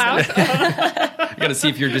style house. I got to see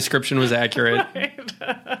if your description was accurate.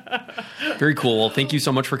 Very cool. Well, thank you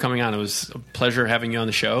so much for coming on. It was a pleasure having you on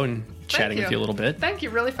the show and chatting with you a little bit. Thank you.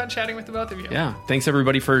 Really fun chatting with the both of you. Yeah. Thanks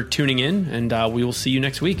everybody for tuning in, and we will see you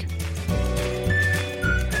next week.